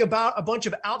trying about a bunch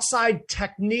of outside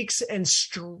techniques and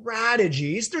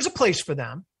strategies. There's a place for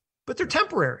them, but they're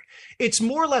temporary. It's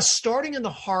more or less starting in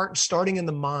the heart, starting in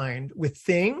the mind with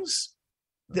things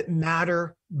that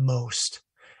matter most.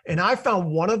 And I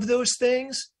found one of those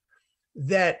things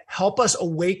that help us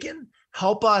awaken,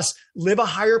 help us live a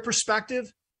higher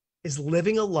perspective is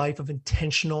living a life of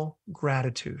intentional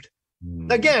gratitude.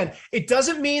 Again, it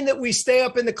doesn't mean that we stay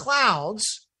up in the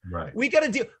clouds. Right. We got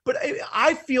to deal. But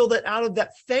I feel that out of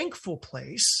that thankful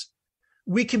place,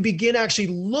 we can begin actually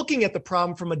looking at the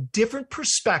problem from a different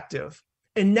perspective.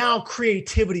 And now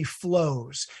creativity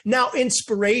flows. Now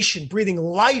inspiration, breathing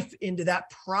life into that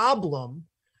problem.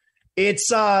 It's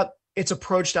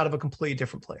approached out of a completely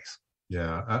different place.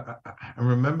 Yeah. I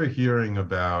remember hearing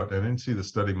about, I didn't see the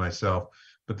study myself,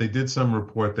 but they did some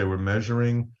report. They were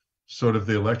measuring sort of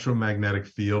the electromagnetic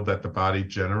field that the body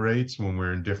generates when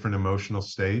we're in different emotional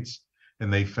states.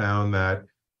 And they found that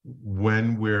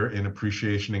when we're in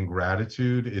appreciation and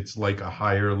gratitude, it's like a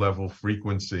higher level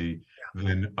frequency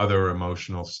than other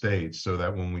emotional states. So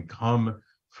that when we come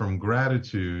from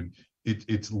gratitude,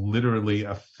 it's literally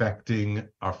affecting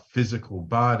our physical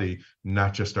body,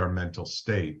 not just our mental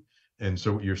state. And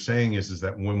so what you're saying is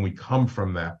that when we come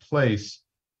from that place,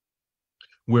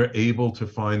 we're able to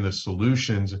find the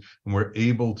solutions and we're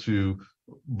able to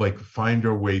find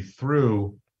our way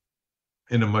through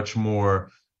in a much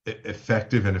more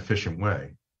effective and efficient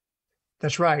way.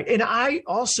 That's right. And I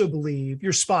also believe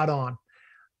you're spot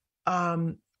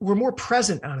on. We're more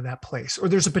present out of that place, or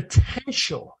there's a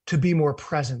potential to be more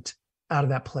present out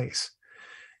of that place.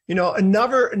 You know,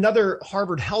 another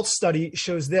Harvard Health study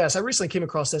shows this. I recently came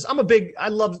across this. I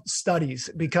love studies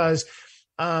because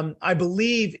I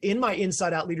believe in my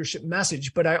inside out leadership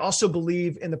message, but I also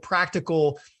believe in the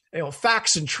practical,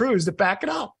 facts and truths that back it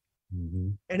up. Mm-hmm.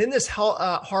 And in this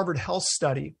Harvard Health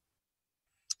study,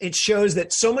 it shows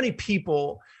that so many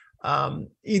people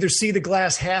either see the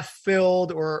glass half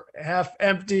filled or half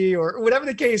empty or whatever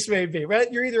the case may be,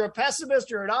 right? You're either a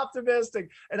pessimist or an optimist.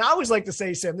 And I always like to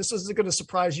say, Sam, this isn't going to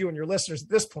surprise you and your listeners at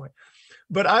this point,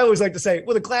 but I always like to say,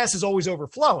 well, the glass is always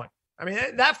overflowing. I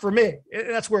mean, that for me,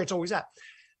 that's where it's always at.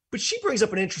 But she brings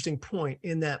up an interesting point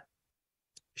in that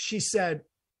she said,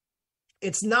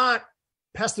 it's not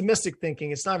pessimistic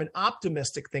thinking. It's not even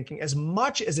optimistic thinking as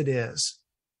much as it is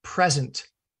present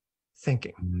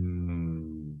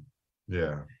thinking.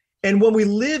 Yeah. And when we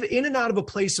live in and out of a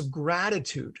place of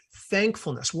gratitude,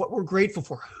 thankfulness, what we're grateful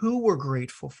for, who we're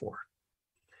grateful for,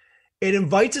 it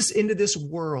invites us into this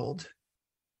world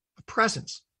of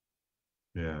presence.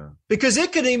 Yeah. Because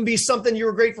it could even be something you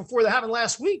were grateful for that happened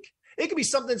last week. It could be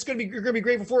something that's you're going to be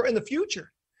grateful for in the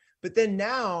future. But then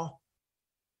now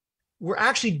we're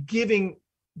actually giving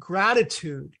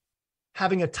gratitude,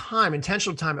 having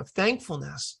intentional time of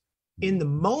thankfulness in the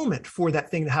moment for that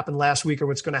thing that happened last week or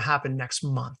what's going to happen next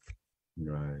month.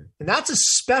 Right. And that's a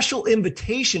special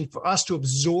invitation for us to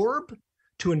absorb,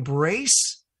 to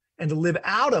embrace, and to lead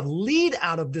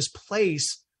out of this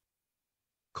place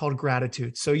called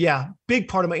gratitude. So yeah, big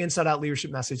part of my inside out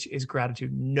leadership message is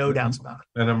gratitude. No doubts about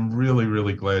it. And I'm really,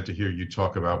 really glad to hear you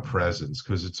talk about presence,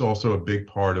 because it's also a big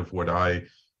part of what I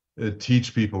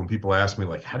teach people. And people ask me,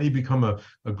 like, how do you become a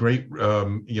great,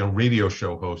 radio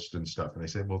show host and stuff? And I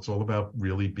say, well, it's all about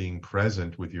really being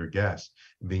present with your guest,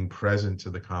 being present to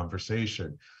the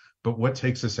conversation. But what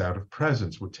takes us out of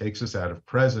presence? What takes us out of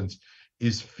presence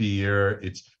is fear.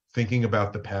 It's thinking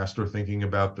about the past or thinking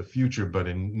about the future, but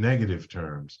in negative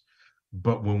terms.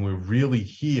 But when we're really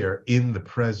here in the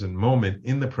present moment,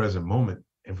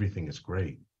 everything is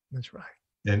great. That's right.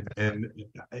 And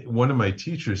one of my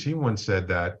teachers, he once said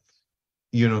that,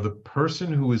 the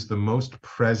person who is the most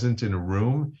present in a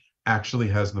room actually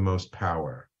has the most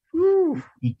power. Woo.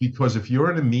 Because if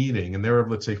you're in a meeting and there are,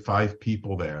 let's say, 5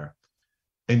 people there,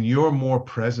 and you're more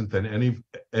present than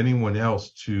anyone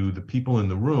else to the people in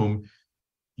the room,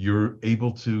 you're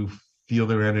able to feel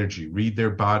their energy, read their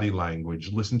body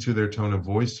language, listen to their tone of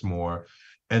voice more,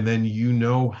 and then you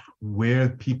know where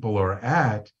people are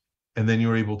at, and then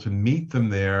you're able to meet them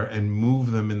there and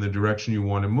move them in the direction you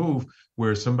want to move.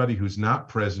 Whereas somebody who's not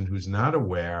present, who's not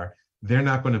aware, they're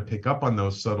not going to pick up on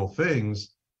those subtle things,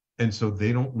 and so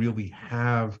they don't really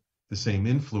have the same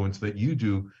influence that you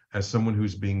do as someone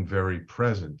who's being very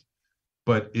present.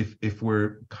 But if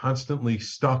we're constantly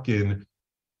stuck in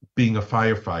being a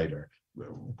firefighter,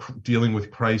 dealing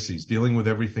with crises, dealing with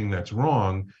everything that's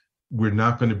wrong, we're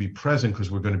not going to be present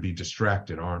because we're going to be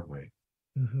distracted, aren't we?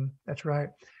 Mm-hmm. That's right.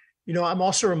 You know, I'm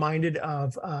also reminded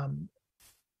of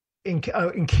in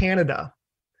Canada,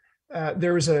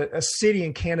 there was a city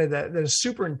in Canada that a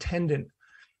superintendent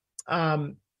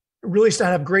really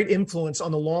started to have great influence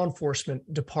on the law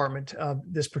enforcement department of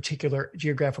this particular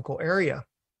geographical area.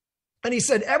 And he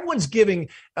said, everyone's giving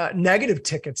negative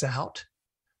tickets out,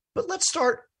 but let's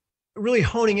start really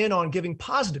honing in on giving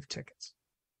positive tickets.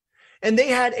 And they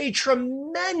had a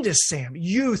tremendous,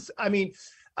 youth,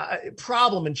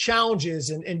 problem and challenges,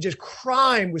 and just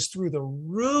crime was through the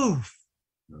roof.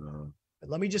 But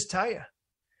let me just tell you,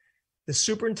 the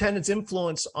superintendent's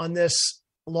influence on this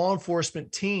law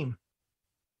enforcement team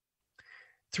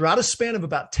throughout a span of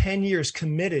about 10 years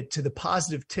committed to the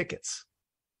positive tickets.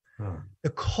 The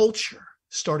culture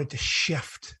started to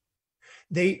shift.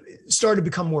 They started to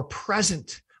become more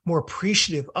present, more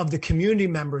appreciative of the community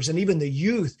members and even the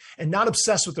youth, and not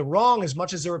obsessed with the wrong as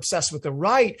much as they're obsessed with the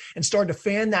right, and started to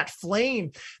fan that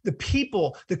flame. The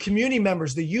people, the community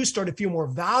members, the youth started to feel more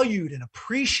valued and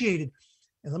appreciated.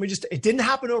 And it didn't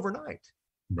happen overnight.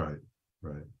 Right.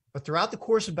 But throughout the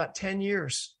course of about 10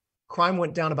 years, crime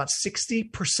went down about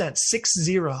 60%,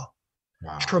 60. Wow.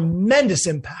 Tremendous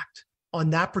impact on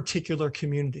that particular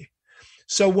community.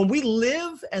 So when we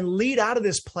live and lead out of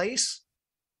this place,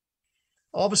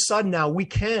 all of a sudden now we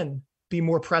can be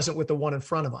more present with the one in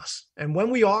front of us. And when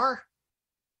we are,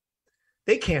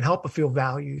 they can't help but feel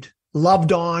valued,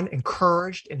 loved on,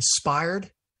 encouraged,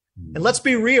 inspired. And let's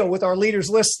be real with our leaders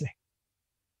listening.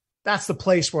 That's the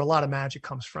place where a lot of magic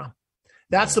comes from.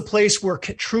 That's the place where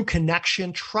true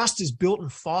connection, trust is built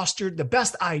and fostered. The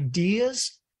best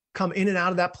ideas come in and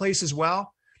out of that place as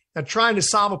well. Now, trying to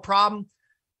solve a problem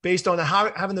based on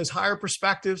having those higher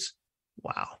perspectives.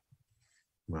 Wow,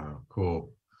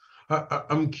 cool.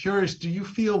 I'm curious, do you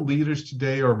feel leaders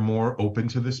today are more open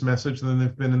to this message than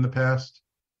they've been in the past?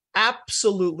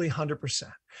 Absolutely, 100%.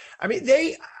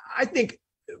 I think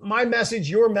my message,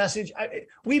 your message,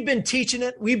 we've been teaching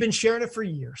it. We've been sharing it for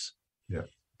years. Yeah.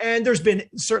 And there's been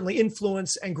certainly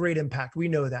influence and great impact. We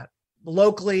know that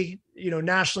locally,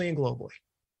 nationally and globally.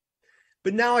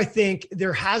 But now I think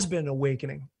there has been an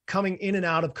awakening coming in and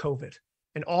out of COVID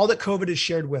and all that COVID has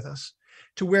shared with us,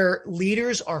 to where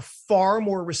leaders are far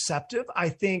more receptive, I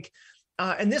think.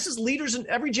 And this is leaders in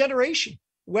every generation,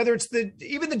 whether it's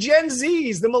even the Gen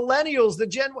Zs, the millennials, the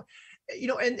Gen,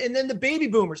 and then the baby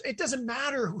boomers. It doesn't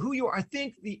matter who you are. I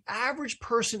think the average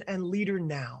person and leader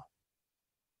now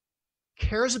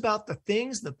cares about the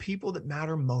things, the people that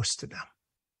matter most to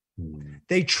them.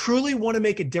 They truly want to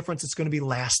make a difference that's going to be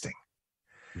lasting.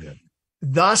 Yeah.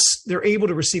 Thus, they're able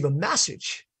to receive a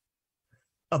message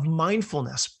of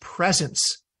mindfulness, presence,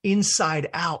 inside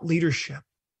out leadership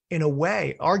in a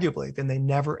way, arguably, than they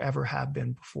never, ever have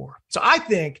been before. So I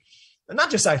think, and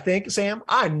not just I think, Sam,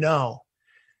 I know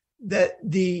that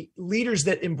the leaders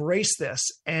that embrace this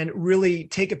and really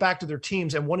take it back to their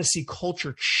teams and want to see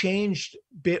culture changed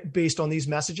based on these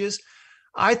messages,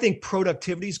 I think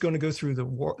productivity is going to go through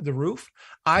the roof.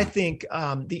 I think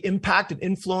the impact and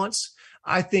influence,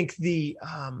 I think the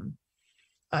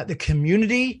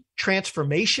community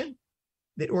transformation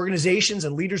that organizations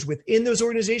and leaders within those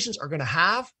organizations are going to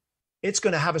have, it's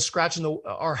going to have us scratching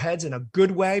our heads in a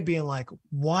good way, being like,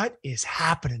 what is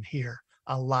happening here?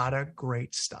 A lot of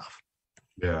great stuff.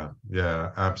 Yeah,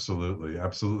 absolutely.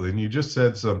 And you just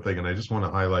said something, and I just want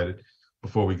to highlight it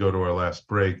before we go to our last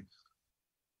break,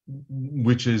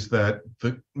 which is that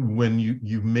when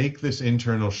you make this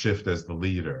internal shift as the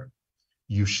leader,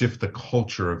 you shift the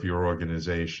culture of your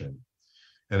organization.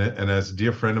 And as a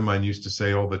dear friend of mine used to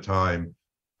say all the time,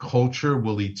 culture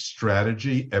will eat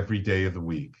strategy every day of the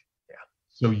week. Yeah.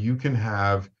 So you can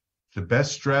have the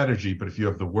best strategy, but if you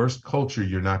have the worst culture,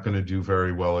 you're not going to do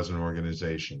very well as an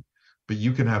organization. But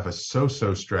you can have a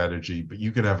so-so strategy, but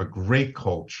you can have a great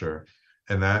culture,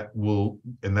 and that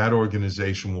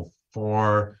organization will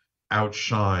far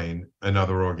outshine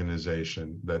another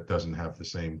organization that doesn't have the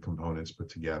same components put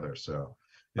together. So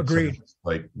agreed.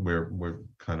 Like we're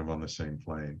kind of on the same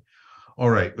plane. All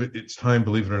right, it's time,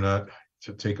 believe it or not,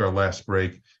 to take our last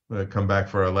break, come back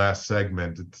for our last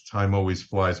segment. Time always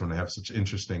flies when I have such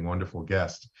interesting, wonderful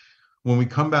guests. When we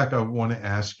come back, I want to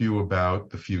ask you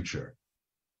about the future.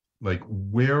 Like,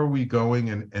 where are we going,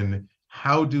 and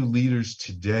how do leaders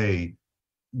today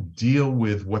deal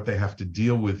with what they have to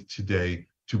deal with today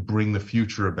to bring the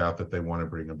future about that they want to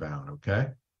bring about? Okay?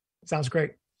 Sounds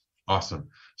great. Awesome.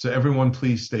 So everyone,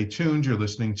 please stay tuned. You're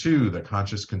listening to the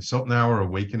Conscious Consultant Hour,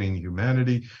 Awakening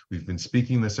Humanity. We've been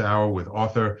speaking this hour with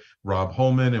author Robb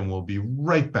Holman, and we'll be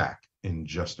right back in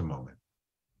just a moment.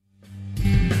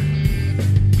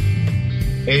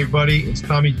 Hey everybody, it's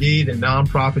Tommy D, the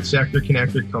nonprofit sector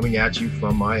connector, coming at you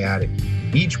from my attic.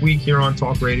 Each week here on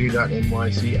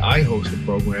talkradio.nyc, I host a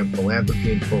program,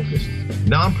 Philanthropy in Focus.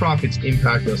 Nonprofits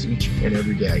impact us each and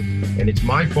every day, and it's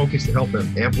my focus to help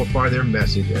them amplify their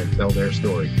message and tell their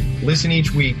story. Listen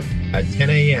each week at 10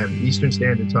 a.m. Eastern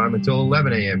Standard Time until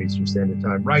 11 a.m. Eastern Standard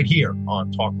Time, right here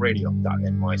on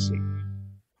talkradio.nyc.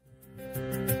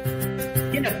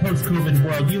 In a post-COVID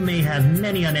world, you may have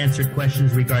many unanswered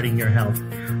questions regarding your health.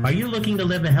 Are you looking to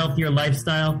live a healthier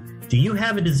lifestyle? Do you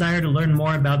have a desire to learn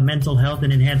more about mental health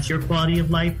and enhance your quality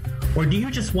of life? Or do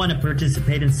you just want to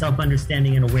participate in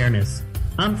self-understanding and awareness?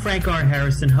 I'm Frank R.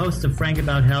 Harrison, host of Frank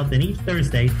About Health, and each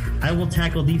Thursday, I will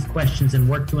tackle these questions and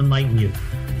work to enlighten you.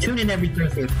 Tune in every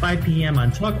Thursday at 5 p.m.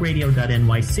 on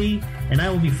talkradio.nyc, and I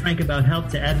will be frank about health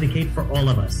to advocate for all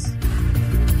of us.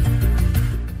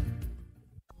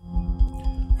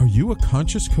 Are you a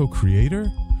conscious co-creator?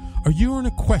 Are you on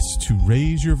a quest to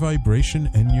raise your vibration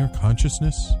and your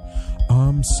consciousness?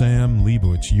 I'm Sam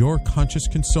Leibowitz, your conscious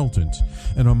consultant,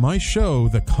 and on my show,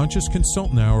 The Conscious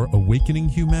Consultant Hour, Awakening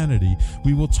Humanity,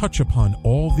 we will touch upon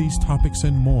all these topics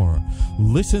and more.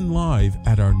 Listen live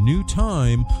at our new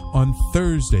time on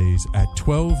Thursdays at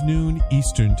 12 noon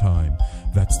Eastern Time.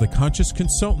 That's The Conscious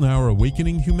Consultant Hour,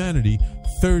 Awakening Humanity,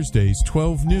 Thursdays,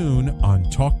 12 noon on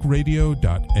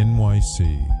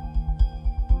talkradio.nyc.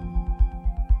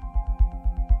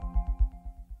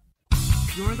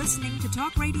 You're listening to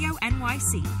Talk Radio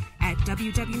NYC at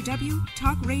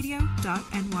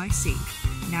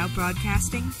www.talkradio.nyc. Now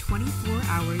broadcasting 24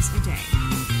 hours a day.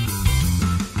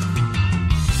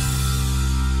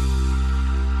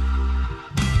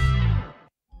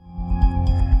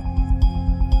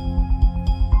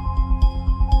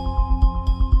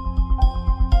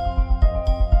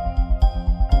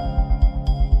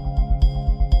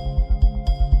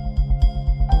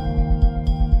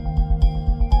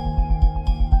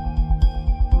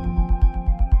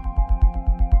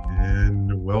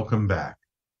 Welcome back.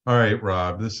 All right,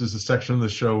 Rob, this is a section of the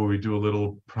show where we do a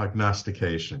little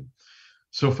prognostication.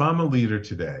 So if I'm a leader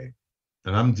today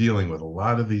and I'm dealing with a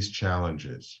lot of these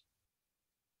challenges,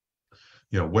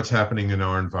 what's happening in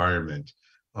our environment,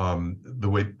 the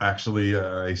way actually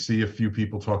I see a few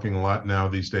people talking a lot now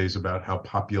these days about how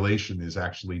population is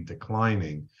actually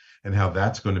declining and how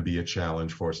that's going to be a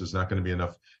challenge for us. There's not going to be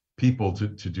enough people to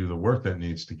do the work that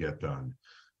needs to get done.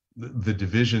 The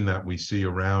division that we see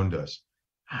around us.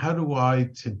 How do I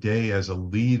today as a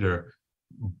leader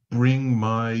bring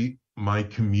my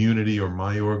community or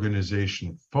my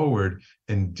organization forward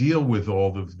and deal with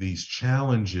all of these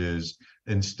challenges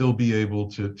and still be able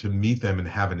to meet them and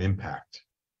have an impact?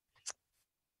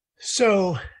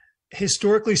 So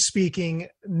historically speaking,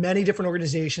 many different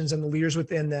organizations and the leaders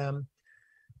within them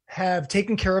have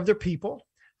taken care of their people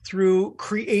through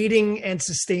creating and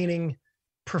sustaining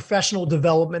professional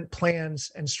development plans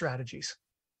and strategies.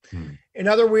 In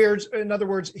other words,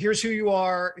 here's who you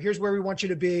are. Here's where we want you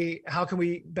to be. How can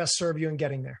we best serve you in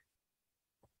getting there?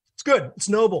 It's good. It's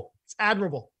noble. It's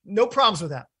admirable. No problems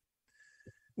with that.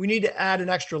 We need to add an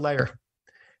extra layer.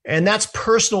 And that's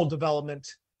personal development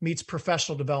meets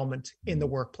professional development in the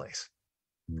workplace.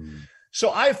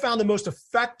 So I've found the most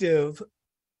effective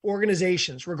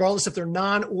organizations, regardless if they're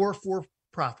non or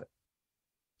for-profit,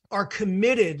 are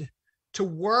committed to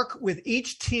work with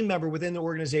each team member within the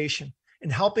organization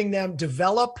and helping them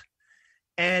develop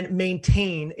and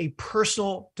maintain a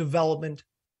personal development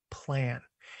plan.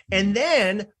 And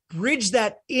then bridge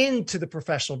that into the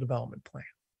professional development plan.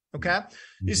 Okay.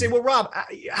 You say, well, Rob,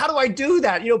 how do I do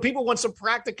that? People want some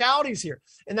practicalities here.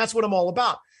 And that's what I'm all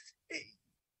about.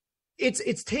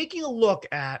 It's taking a look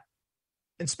at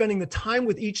and spending the time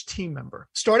with each team member,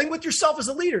 starting with yourself as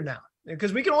a leader now,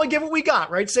 because we can only give what we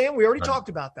got, right, Sam? We already talked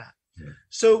about that. Yeah.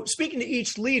 So speaking to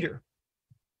each leader,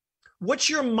 what's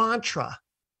your mantra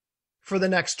for the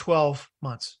next 12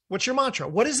 months? What's your mantra?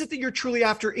 What is it that you're truly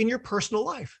after in your personal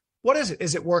life? What is it?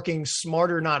 Is it working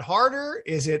smarter, not harder?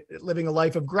 Is it living a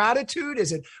life of gratitude?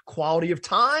 Is it quality of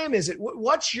time?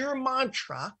 What's your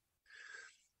mantra?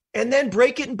 And then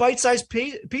break it in bite-sized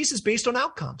pieces based on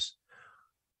outcomes.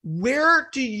 Where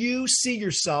do you see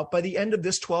yourself by the end of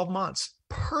this 12 months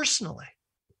personally?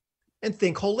 And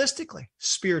think holistically,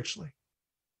 spiritually,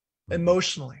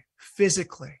 emotionally,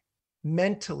 physically,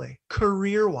 mentally,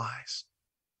 career-wise.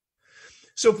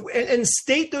 So, and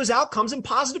state those outcomes in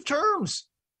positive terms.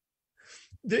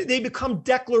 They become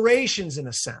declarations in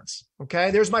a sense. Okay.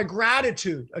 There's my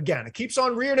gratitude. Again, it keeps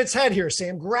on rearing its head here,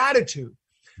 Sam. Gratitude.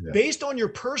 Yeah. Based on your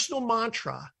personal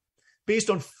mantra,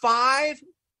 based on 5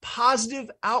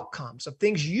 positive outcomes of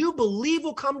things you believe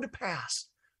will come to pass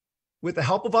with the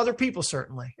help of other people,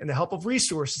 certainly, and the help of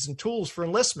resources and tools for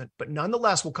enlistment, but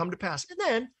nonetheless will come to pass. And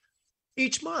then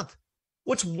each month,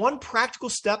 what's one practical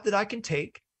step that I can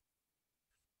take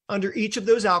under each of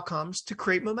those outcomes to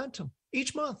create momentum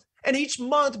each month? And each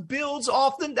month builds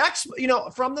off the next,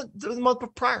 from the month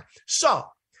prior. So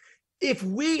if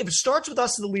it starts with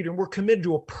us as the leader and we're committed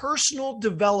to a personal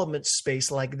development space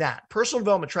like that, personal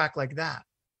development track like that,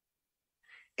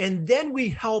 and then we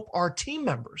help our team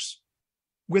members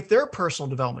with their personal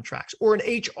development tracks, or an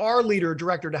HR leader or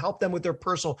director to help them with their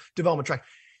personal development track,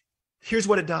 here's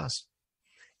what it does.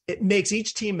 It makes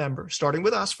each team member, starting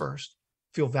with us first,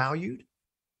 feel valued,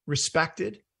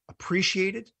 respected,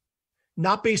 appreciated,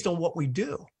 not based on what we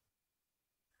do,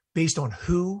 based on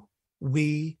who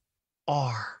we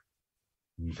are.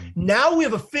 Mm-hmm. Now we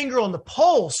have a finger on the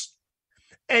pulse,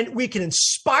 and we can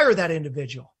inspire that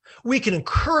individual. We can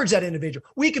encourage that individual.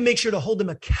 We can make sure to hold them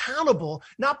accountable,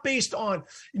 not based on,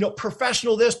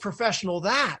 professional this, professional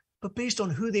that, but based on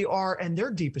who they are and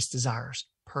their deepest desires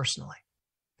personally.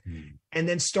 Mm-hmm. And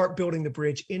then start building the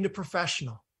bridge into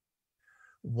professional.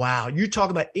 Wow. You talk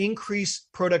about increased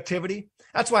productivity.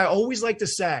 That's why I always like to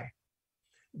say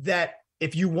that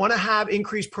if you want to have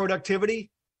increased productivity,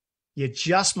 you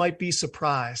just might be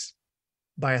surprised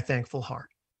by a thankful heart.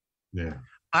 Yeah.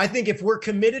 I think if we're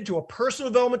committed to a personal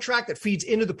development track that feeds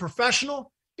into the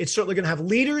professional, it's certainly going to have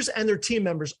leaders and their team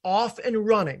members off and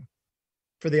running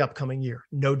for the upcoming year.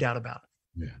 No doubt about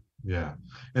it. Yeah.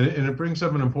 And it brings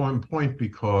up an important point,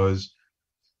 because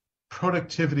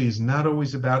productivity is not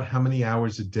always about how many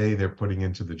hours a day they're putting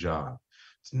into the job.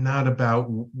 It's not about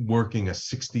working a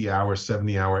 60-hour,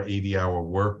 70-hour, 80-hour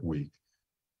work week.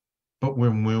 But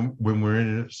when we're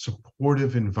in a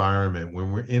supportive environment,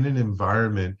 when we're in an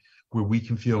environment where we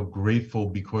can feel grateful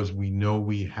because we know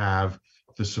we have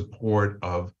the support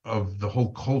of the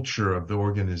whole culture of the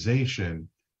organization,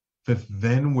 that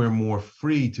then we're more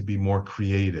free to be more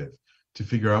creative, to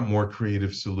figure out more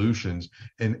creative solutions,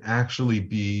 and actually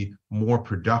be more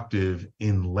productive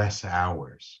in less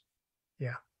hours.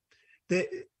 Yeah.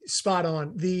 Spot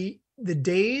on. The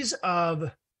days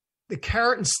of the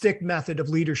carrot and stick method of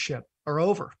leadership are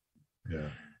over. Yeah.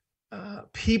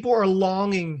 People are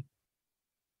longing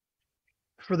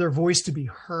for their voice to be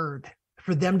heard,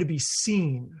 for them to be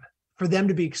seen, for them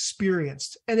to be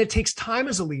experienced. And it takes time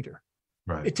as a leader.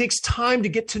 Right. It takes time to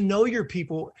get to know your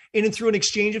people in and through an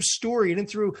exchange of story, and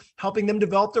through helping them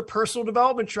develop their personal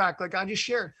development track, like I just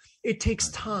shared. It takes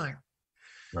time.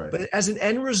 Right. But as an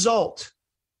end result,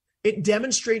 it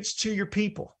demonstrates to your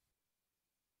people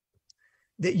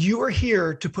that you are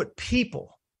here to put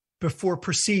people before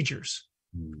procedures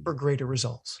for greater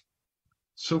results.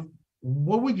 So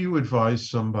what would you advise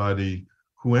somebody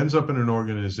who ends up in an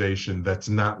organization that's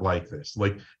not like this?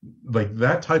 Like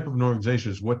that type of an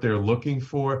organization is what they're looking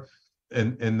for,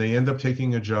 and they end up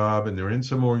taking a job and they're in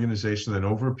some organization, and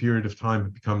over a period of time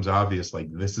it becomes obvious, like,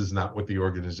 this is not what the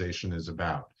organization is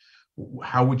about.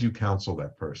 How would you counsel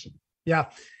that person? Yeah.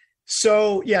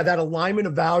 So that alignment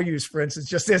of values, for instance,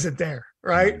 just isn't there,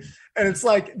 right? Mm-hmm. And it's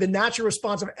like the natural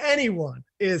response of anyone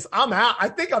is, I'm out. I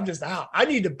think I'm just out. I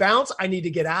need to bounce. I need to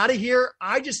get out of here.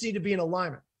 I just need to be in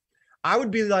alignment. I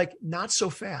would be like, not so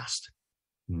fast.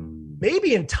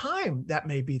 Maybe in time that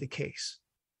may be the case.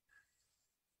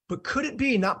 But could it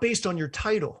be not based on your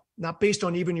title, not based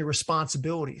on even your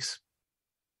responsibilities,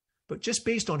 but just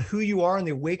based on who you are and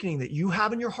the awakening that you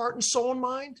have in your heart and soul and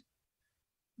mind,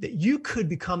 that you could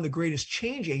become the greatest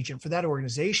change agent for that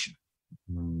organization?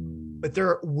 But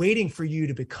they're waiting for you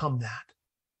to become that.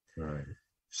 Right.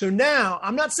 So now,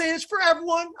 I'm not saying it's for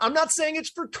everyone. I'm not saying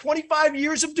it's for 25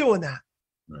 years of doing that.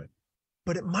 Right.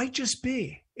 But it might just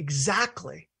be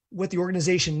exactly what the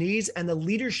organization needs and the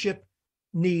leadership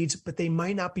needs, but they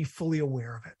might not be fully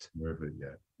aware of it. Aware of it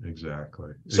yet.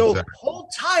 Exactly. So hold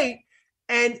tight,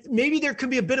 and maybe there could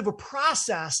be a bit of a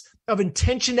process of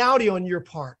intentionality on your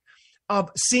part, of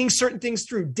seeing certain things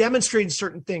through, demonstrating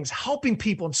certain things, helping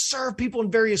people and serve people in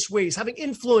various ways, having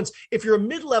influence, if you're a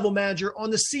mid-level manager, on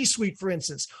the C-suite, for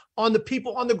instance, on the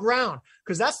people on the ground,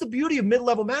 because that's the beauty of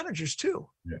mid-level managers too.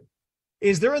 Yeah.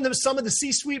 is they're in some of the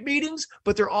C-suite meetings,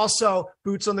 but they're also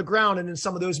boots on the ground and in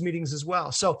some of those meetings as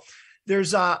well. So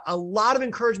there's a lot of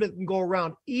encouragement that can go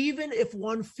around, even if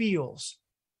one feels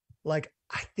like,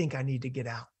 I think I need to get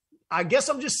out. I guess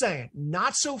I'm just saying,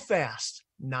 not so fast,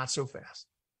 not so fast.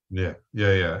 Yeah,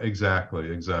 exactly.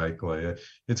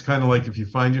 It's kind of like if you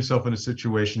find yourself in a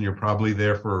situation, you're probably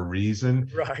there for a reason.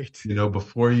 Right.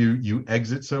 Before you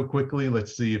exit so quickly,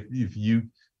 let's see if you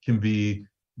can be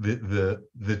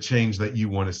the change that you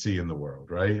want to see in the world,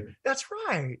 right? That's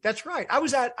right. I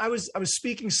was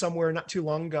speaking somewhere not too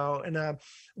long ago, and a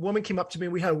woman came up to me,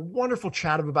 and we had a wonderful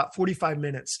chat of about 45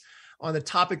 minutes on the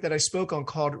topic that I spoke on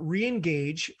called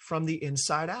re-engage from the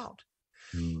inside out.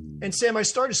 And Sam, I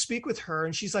started to speak with her,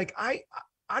 and she's like, I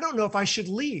don't know if I should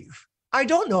leave. I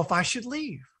don't know if I should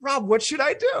leave. Rob, what should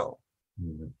I do?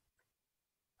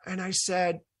 And I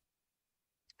said,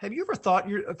 have you ever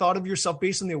thought of yourself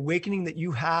based on the awakening that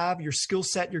you have, your skill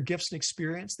set, your gifts and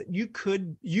experience, that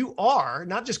you are,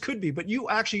 not just could be, but you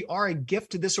actually are a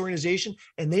gift to this organization,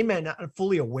 and they may not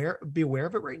fully be aware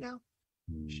of it right now?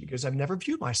 She goes, I've never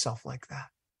viewed myself like that.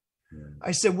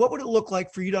 I said, what would it look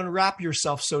like for you to unwrap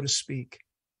yourself, so to speak,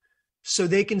 so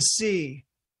they can see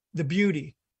the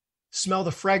beauty, smell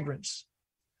the fragrance,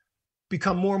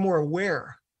 become more and more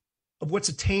aware of what's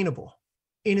attainable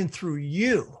in and through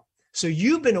you? So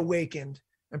you've been awakened,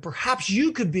 and perhaps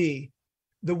you could be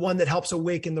the one that helps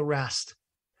awaken the rest.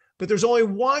 But there's only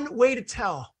one way to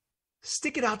tell.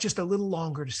 Stick it out just a little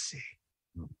longer to see.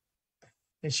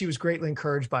 And she was greatly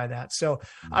encouraged by that. So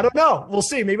I don't know. We'll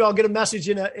see. Maybe I'll get a message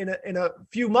in a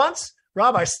few months.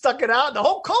 Rob, I stuck it out. The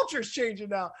whole culture is changing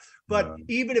now. But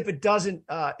even if it doesn't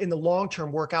in the long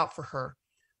term work out for her,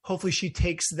 hopefully she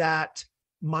takes that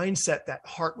mindset, that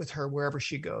heart with her wherever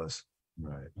she goes.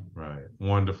 Right.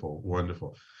 Wonderful.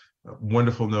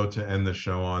 Wonderful note to end the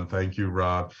show on. Thank you,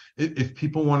 Rob. If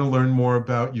people want to learn more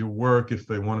about your work, if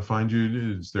they want to find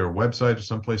you, is there a website or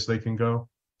someplace they can go?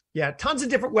 Yeah, tons of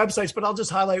different websites, but I'll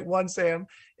just highlight one, Sam,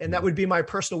 and that would be my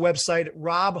personal website,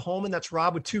 Rob Holman. That's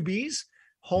Rob with 2 B's,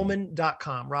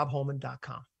 Holman.com,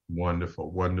 robholman.com.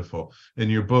 Wonderful. And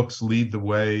your books, Lead the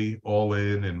Way, All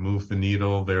In, and Move the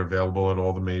Needle, they're available at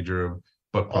all the major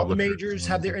book publishers. All the majors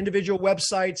have their individual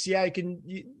websites. Yeah,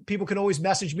 people can always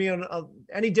message me on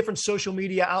any different social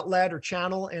media outlet or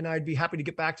channel, and I'd be happy to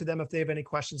get back to them if they have any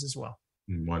questions as well.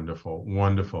 Wonderful.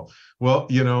 Well,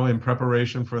 in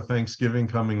preparation for Thanksgiving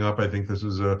coming up, I think this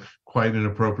was quite an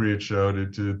appropriate show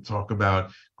to talk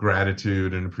about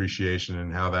gratitude and appreciation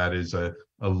and how that is a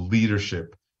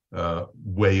leadership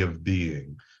way of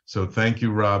being. So thank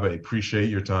you, Rob. I appreciate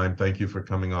your time. Thank you for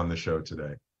coming on the show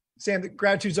today. Sam, the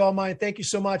gratitude's all mine. Thank you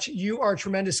so much. You are a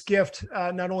tremendous gift,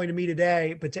 not only to me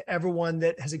today, but to everyone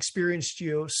that has experienced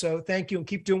you. So thank you, and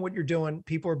keep doing what you're doing.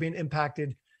 People are being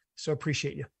impacted. So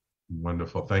appreciate you.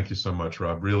 Wonderful. Thank you so much,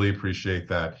 Rob. Really appreciate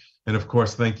that. And of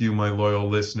course, thank you, my loyal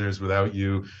listeners. Without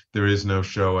you, there is no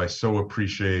show. I so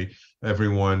appreciate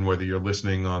everyone, whether you're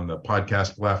listening on the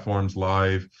podcast platforms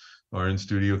live or in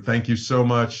studio. Thank you so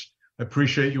much. I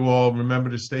appreciate you all. Remember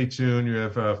to stay tuned. You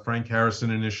have Frank Harrison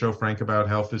in his show, Frank About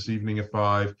Health, this evening at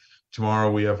 5.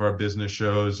 Tomorrow we have our business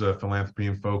shows, Philanthropy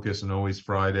in Focus, and always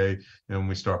Friday. And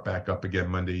we start back up again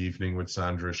Monday evening with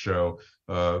Sandra's show,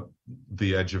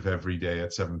 The Edge of Every Day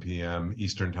at 7 p.m.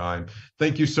 Eastern Time.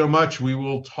 Thank you so much. We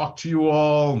will talk to you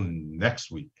all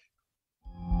next week.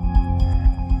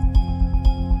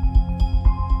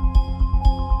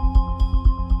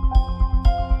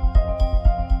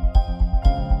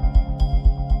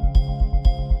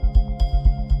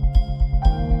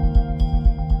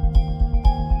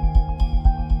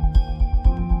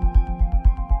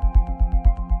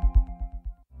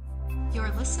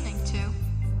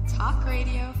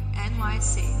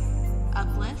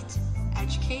 Uplift,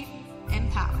 educate,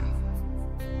 empower.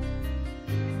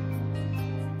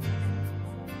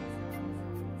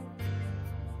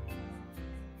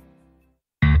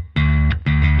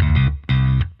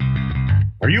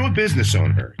 Are you a business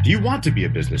owner? Do you want to be a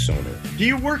business owner? Do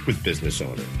you work with business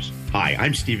owners? Hi,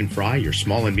 I'm Stephen Fry, your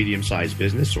small and medium-sized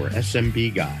business or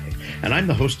SMB guy, and I'm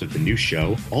the host of the new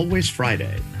show, Always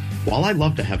Friday. While I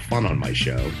love to have fun on my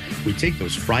show, we take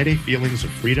those Friday feelings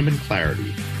of freedom and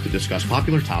clarity to discuss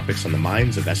popular topics on the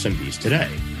minds of SMBs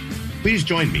today. Please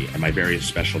join me and my various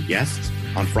special guests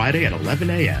on Friday at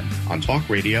 11 a.m. on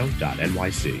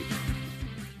talkradio.nyc.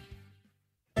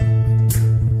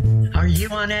 Are you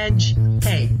on edge?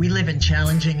 Hey, we live in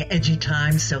challenging, edgy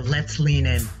times, so let's lean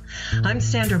in. I'm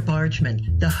Sandra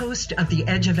Bargeman, the host of The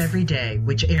Edge of Every Day,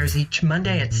 which airs each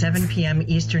Monday at 7 p.m.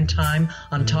 Eastern Time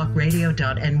on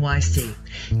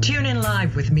talkradio.nyc. Tune in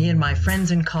live with me and my friends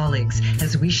and colleagues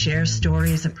as we share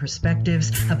stories and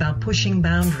perspectives about pushing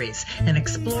boundaries and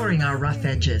exploring our rough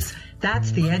edges.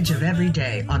 That's The Edge of Every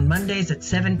Day on Mondays at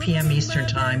 7 p.m. Eastern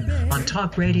Time on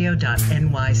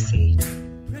talkradio.nyc.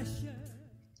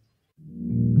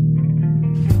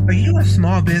 Are you a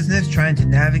small business trying to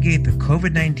navigate the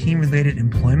COVID-19 related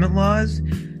employment laws?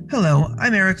 Hello,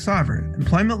 I'm Eric Sauver,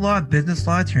 employment law business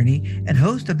law attorney and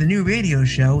host of the new radio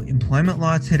show Employment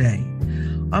Law Today.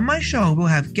 On my show, we'll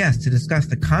have guests to discuss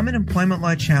the common employment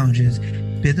law challenges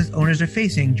business owners are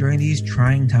facing during these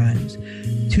trying times.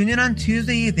 Tune in on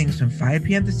Tuesday evenings from 5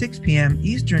 p.m. to 6 p.m.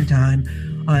 Eastern Time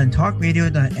on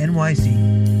talkradio.nyc.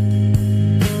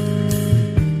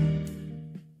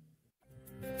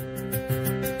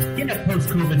 In a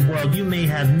post-COVID world, you may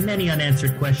have many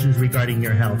unanswered questions regarding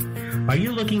your health. Are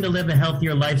you looking to live a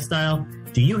healthier lifestyle?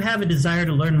 Do you have a desire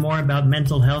to learn more about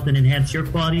mental health and enhance your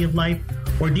quality of life?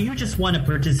 Or do you just want to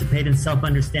participate in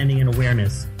self-understanding and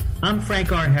awareness? I'm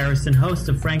Frank R. Harrison, host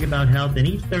of Frank About Health, and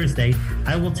each Thursday,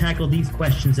 I will tackle these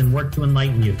questions and work to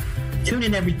enlighten you. Tune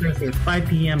in every Thursday at 5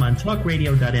 p.m. on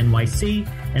talkradio.nyc,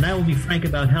 and I will be Frank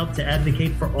About Health to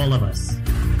advocate for all of us.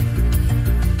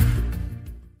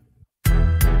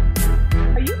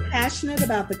 Passionate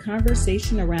about the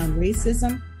conversation around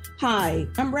racism? Hi,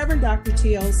 I'm Reverend Dr.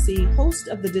 TLC, host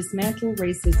of the Dismantle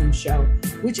Racism Show,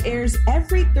 which airs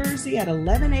every Thursday at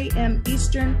 11 a.m.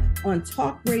 Eastern on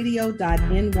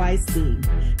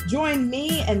talkradio.nyc. Join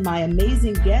me and my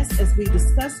amazing guests as we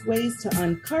discuss ways to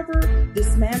uncover,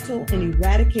 dismantle, and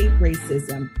eradicate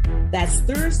racism. That's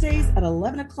Thursdays at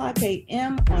 11 o'clock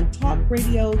a.m. on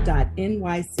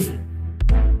talkradio.nyc.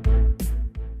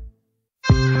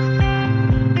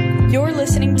 You're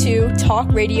listening to Talk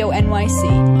Radio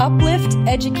NYC. Uplift,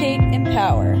 educate,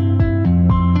 empower.